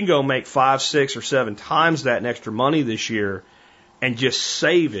 you can go make 5, 6, or 7 times that in extra money this year and just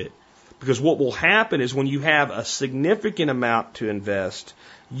save it. Because what will happen is when you have a significant amount to invest,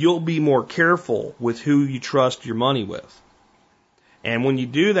 you'll be more careful with who you trust your money with. And when you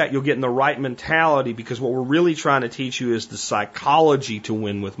do that, you'll get in the right mentality, because what we're really trying to teach you is the psychology to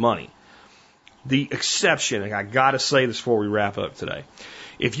win with money. the exception, and I got to say this before we wrap up today.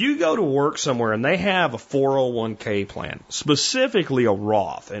 If you go to work somewhere and they have a 401k plan, specifically a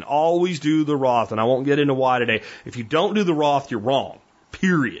Roth, and always do the Roth, and I won't get into why today. If you don't do the Roth, you're wrong.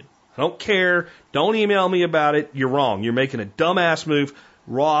 Period. I don't care. Don't email me about it. You're wrong. You're making a dumbass move.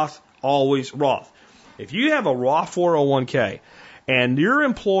 Roth, always Roth. If you have a Roth 401k and your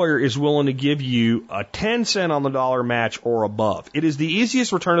employer is willing to give you a 10 cent on the dollar match or above, it is the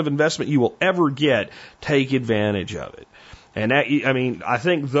easiest return of investment you will ever get. Take advantage of it. And that, I mean, I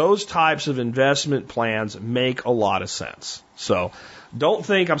think those types of investment plans make a lot of sense. So don't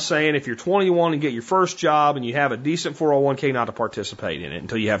think I'm saying if you're 21 and get your first job and you have a decent 401k not to participate in it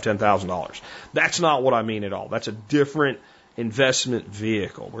until you have $10,000. That's not what I mean at all. That's a different investment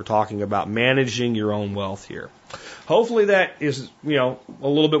vehicle. We're talking about managing your own wealth here. Hopefully that is, a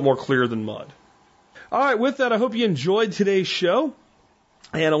little bit more clear than mud. All right, with that, I hope you enjoyed today's show.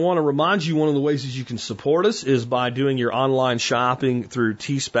 And I want to remind you, one of the ways that you can support us is by doing your online shopping through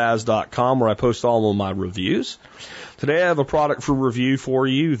tspaz.com, where I post all of my reviews. Today I have a product for review for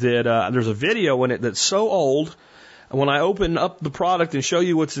you that there's a video in it that's so old, and when I open up the product and show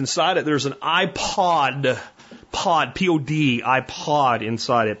you what's inside it, there's an iPod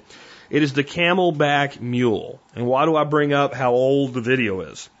inside it. It is the Camelback Mule. And why do I bring up how old the video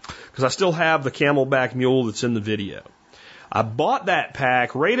is? Because I still have the Camelback Mule that's in the video. I bought that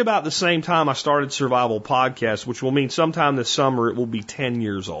pack right about the same time I started Survival Podcast, which will mean sometime this summer it will be 10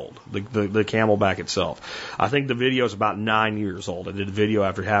 years old, the Camelback itself. I think the video is about 9 years old. I did a video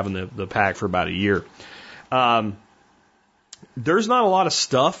after having the pack for about a year. There's not a lot of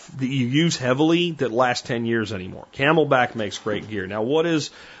stuff that you use heavily that lasts 10 years anymore. Camelback makes great gear. Now, what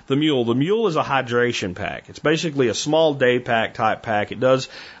is the Mule? The Mule is a hydration pack. It's basically a small day pack type pack. It does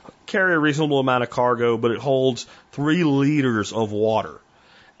carry a reasonable amount of cargo, but it holds 3 liters of water.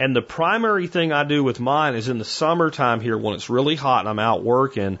 And the primary thing I do with mine is in the summertime here when it's really hot and I'm out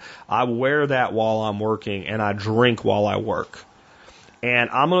working, I wear that while I'm working and I drink while I work. And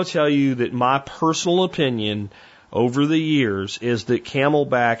I'm going to tell you that my personal opinion over the years is that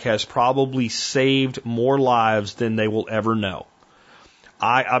Camelback has probably saved more lives than they will ever know.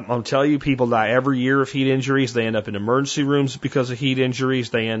 I'm telling you, people die every year of heat injuries. They end up in emergency rooms because of heat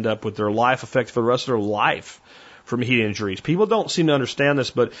injuries. They end up with their life affected for the rest of their life from heat injuries. People don't seem to understand this,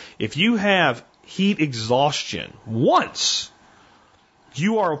 but if you have heat exhaustion once,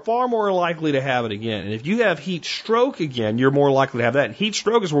 you are far more likely to have it again. And if you have heat stroke again, you're more likely to have that. And heat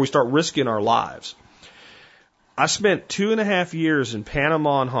stroke is where we start risking our lives. I spent 2.5 years in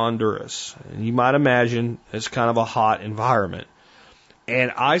Panama and Honduras, and you might imagine it's kind of a hot environment.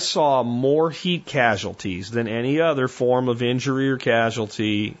 And I saw more heat casualties than any other form of injury or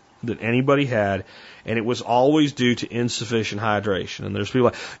casualty that anybody had, and it was always due to insufficient hydration. And there's people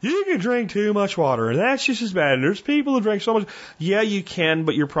like, you can drink too much water, and that's just as bad. And there's people who drink so much. Yeah, you can,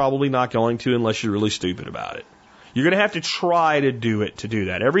 but you're probably not going to unless you're really stupid about it. You're going to have to try to do it to do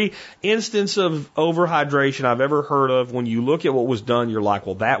that. Every instance of overhydration I've ever heard of, when you look at what was done, you're like,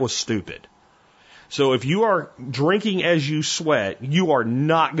 well, that was stupid. So if you are drinking as you sweat, you are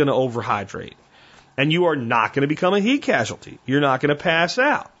not going to overhydrate. And you are not going to become a heat casualty. You're not going to pass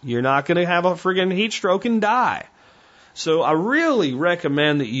out. You're not going to have a friggin' heat stroke and die. So I really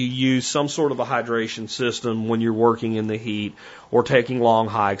recommend that you use some sort of a hydration system when you're working in the heat or taking long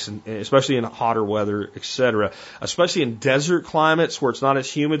hikes, and especially in hotter weather, etc. Especially in desert climates where it's not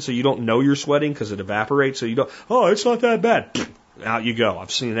as humid, so you don't know you're sweating because it evaporates. So you don't, oh, it's not that bad. Out you go.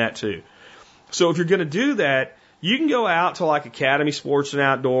 I've seen that too. So if you're going to do that, you can go out to like Academy Sports and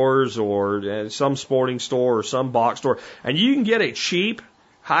Outdoors or some sporting store or some box store, and you can get a cheap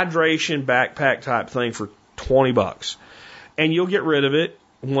hydration backpack type thing for $20. And you'll get rid of it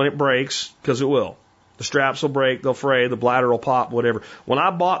when it breaks, because it will. The straps will break, they'll fray, the bladder will pop, whatever. When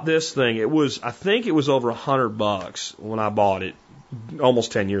I bought this thing, I think it was over $100 when I bought it,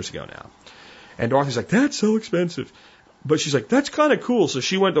 almost 10 years ago now. And Dorothy's like, that's so expensive. But she's like, that's kind of cool. So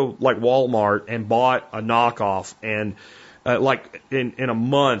she went to like Walmart and bought a knockoff, and like in a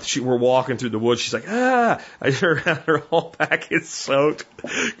month, we're walking through the woods. She's like, I turned around, her whole back is soaked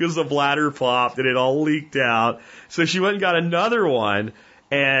because the bladder popped and it all leaked out. So she went and got another one,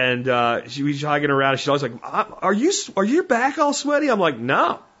 and she was hiking around. And she's always like, are your back all sweaty? I'm like,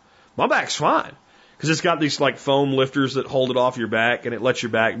 no, my back's fine. Because it's got these like foam lifters that hold it off your back and it lets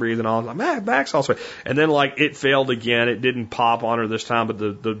your back breathe and all. I'm like, man, back's all sweaty. And then like it failed again. It didn't pop on her this time, but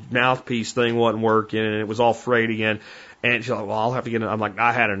the mouthpiece thing wasn't working and it was all frayed again. And she's like, well, I'll have to get it. I'm like,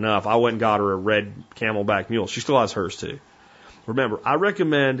 I had enough. I went and got her a red Camelback Mule. She still has hers too. Remember, I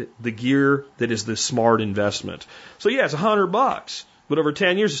recommend the gear that is the smart investment. So yeah, it's $100. But over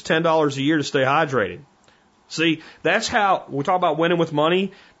 10 years, it's $10 a year to stay hydrated. See, that's how, we talk about winning with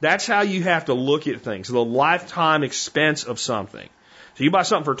money, that's how you have to look at things, the lifetime expense of something. So you buy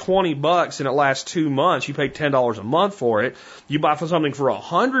something for $20 and it lasts 2 months, you pay $10 a month for it. You buy something for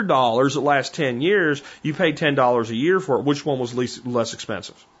 $100, it lasts 10 years, you pay $10 a year for it. Which one was less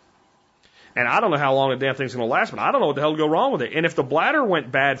expensive? And I don't know how long the damn thing's going to last, but I don't know what the hell to go wrong with it. And if the bladder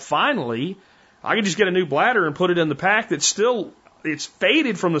went bad finally, I could just get a new bladder and put it in the pack that's still, it's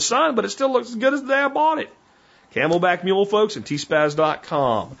faded from the sun, but it still looks as good as the day I bought it. Camelback Mule, folks, and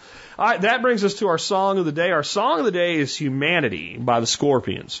tspaz.com. All right, that brings us to our song of the day. Our song of the day is Humanity by the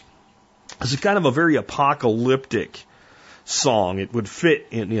Scorpions. It's kind of a very apocalyptic song. It would fit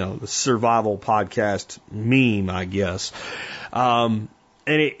in, the survival podcast meme, I guess. And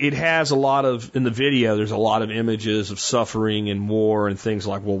it has a lot of, in the video, there's a lot of images of suffering and war and things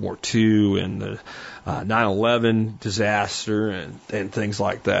like World War II and the 9/11 disaster and things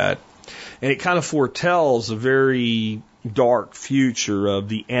like that. And it kind of foretells a very dark future of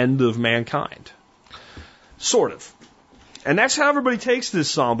the end of mankind. Sort of. And that's how everybody takes this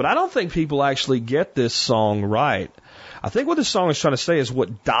song, but I don't think people actually get this song right. I think what this song is trying to say is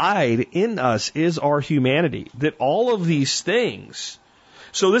what died in us is our humanity. That all of these things.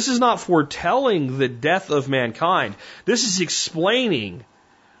 So this is not foretelling the death of mankind. This is explaining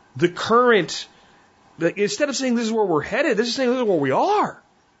the current, instead of saying this is where we're headed, this is saying this is where we are.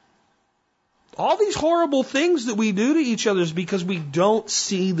 All these horrible things that we do to each other is because we don't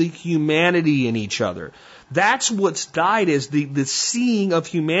see the humanity in each other. That's what's died, is the seeing of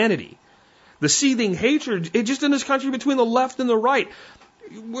humanity. The seething hatred, just in this country between the left and the right.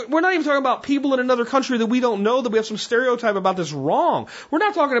 We're not even talking about people in another country that we don't know, that we have some stereotype about this wrong. We're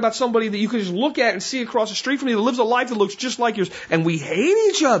not talking about somebody that you can just look at and see across the street from you that lives a life that looks just like yours, and we hate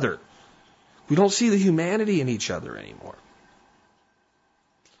each other. We don't see the humanity in each other anymore.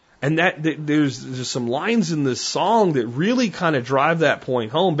 And there's some lines in this song that really kind of drive that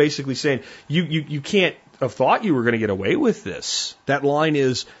point home, basically saying, you can't have thought you were going to get away with this. That line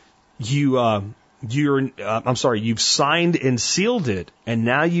is, you've signed and sealed it, and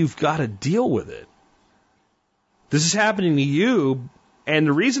now you've got to deal with it. This is happening to you, and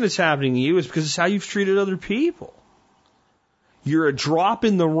the reason it's happening to you is because it's how you've treated other people. You're a drop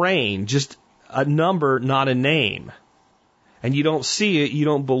in the rain, just a number, not a name. And you don't see it, you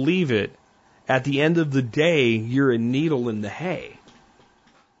don't believe it. At the end of the day, you're a needle in the hay.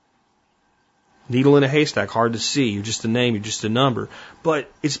 Needle in a haystack, hard to see. You're just a name, you're just a number. But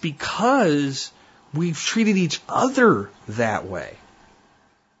it's because we've treated each other that way.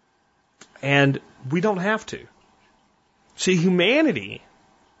 And we don't have to. See, humanity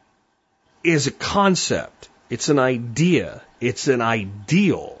is a concept. It's an idea. It's an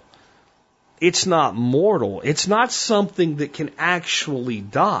ideal. It's not mortal. It's not something that can actually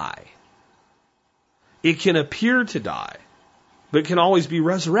die. It can appear to die, but it can always be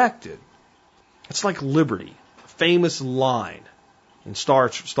resurrected. It's like liberty, a famous line in Star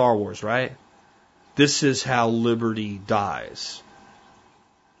Wars, right? This is how liberty dies.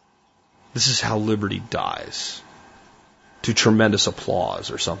 This is how liberty dies. To tremendous applause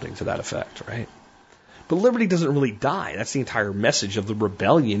or something to that effect, right? But liberty doesn't really die. That's the entire message of the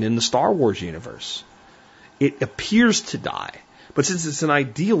rebellion in the Star Wars universe. It appears to die. But since it's an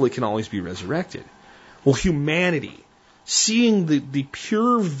ideal, it can always be resurrected. Well, humanity, seeing the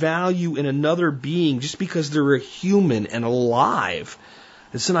pure value in another being just because they're a human and alive,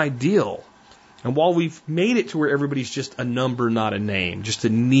 it's an ideal. And while we've made it to where everybody's just a number, not a name, just a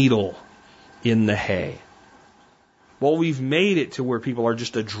needle in the hay, well, we've made it to where people are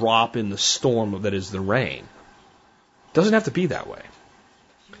just a drop in the storm that is the rain. It doesn't have to be that way.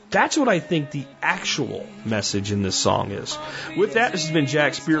 That's what I think the actual message in this song is. With that, this has been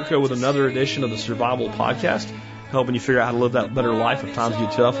Jack Spirko with another edition of the Survival Podcast, helping you figure out how to live that better life if times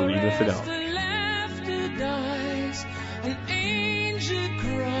get tough or even if they don't.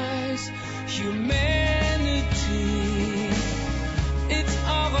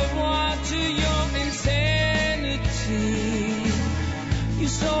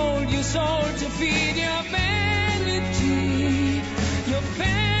 Soul to feed your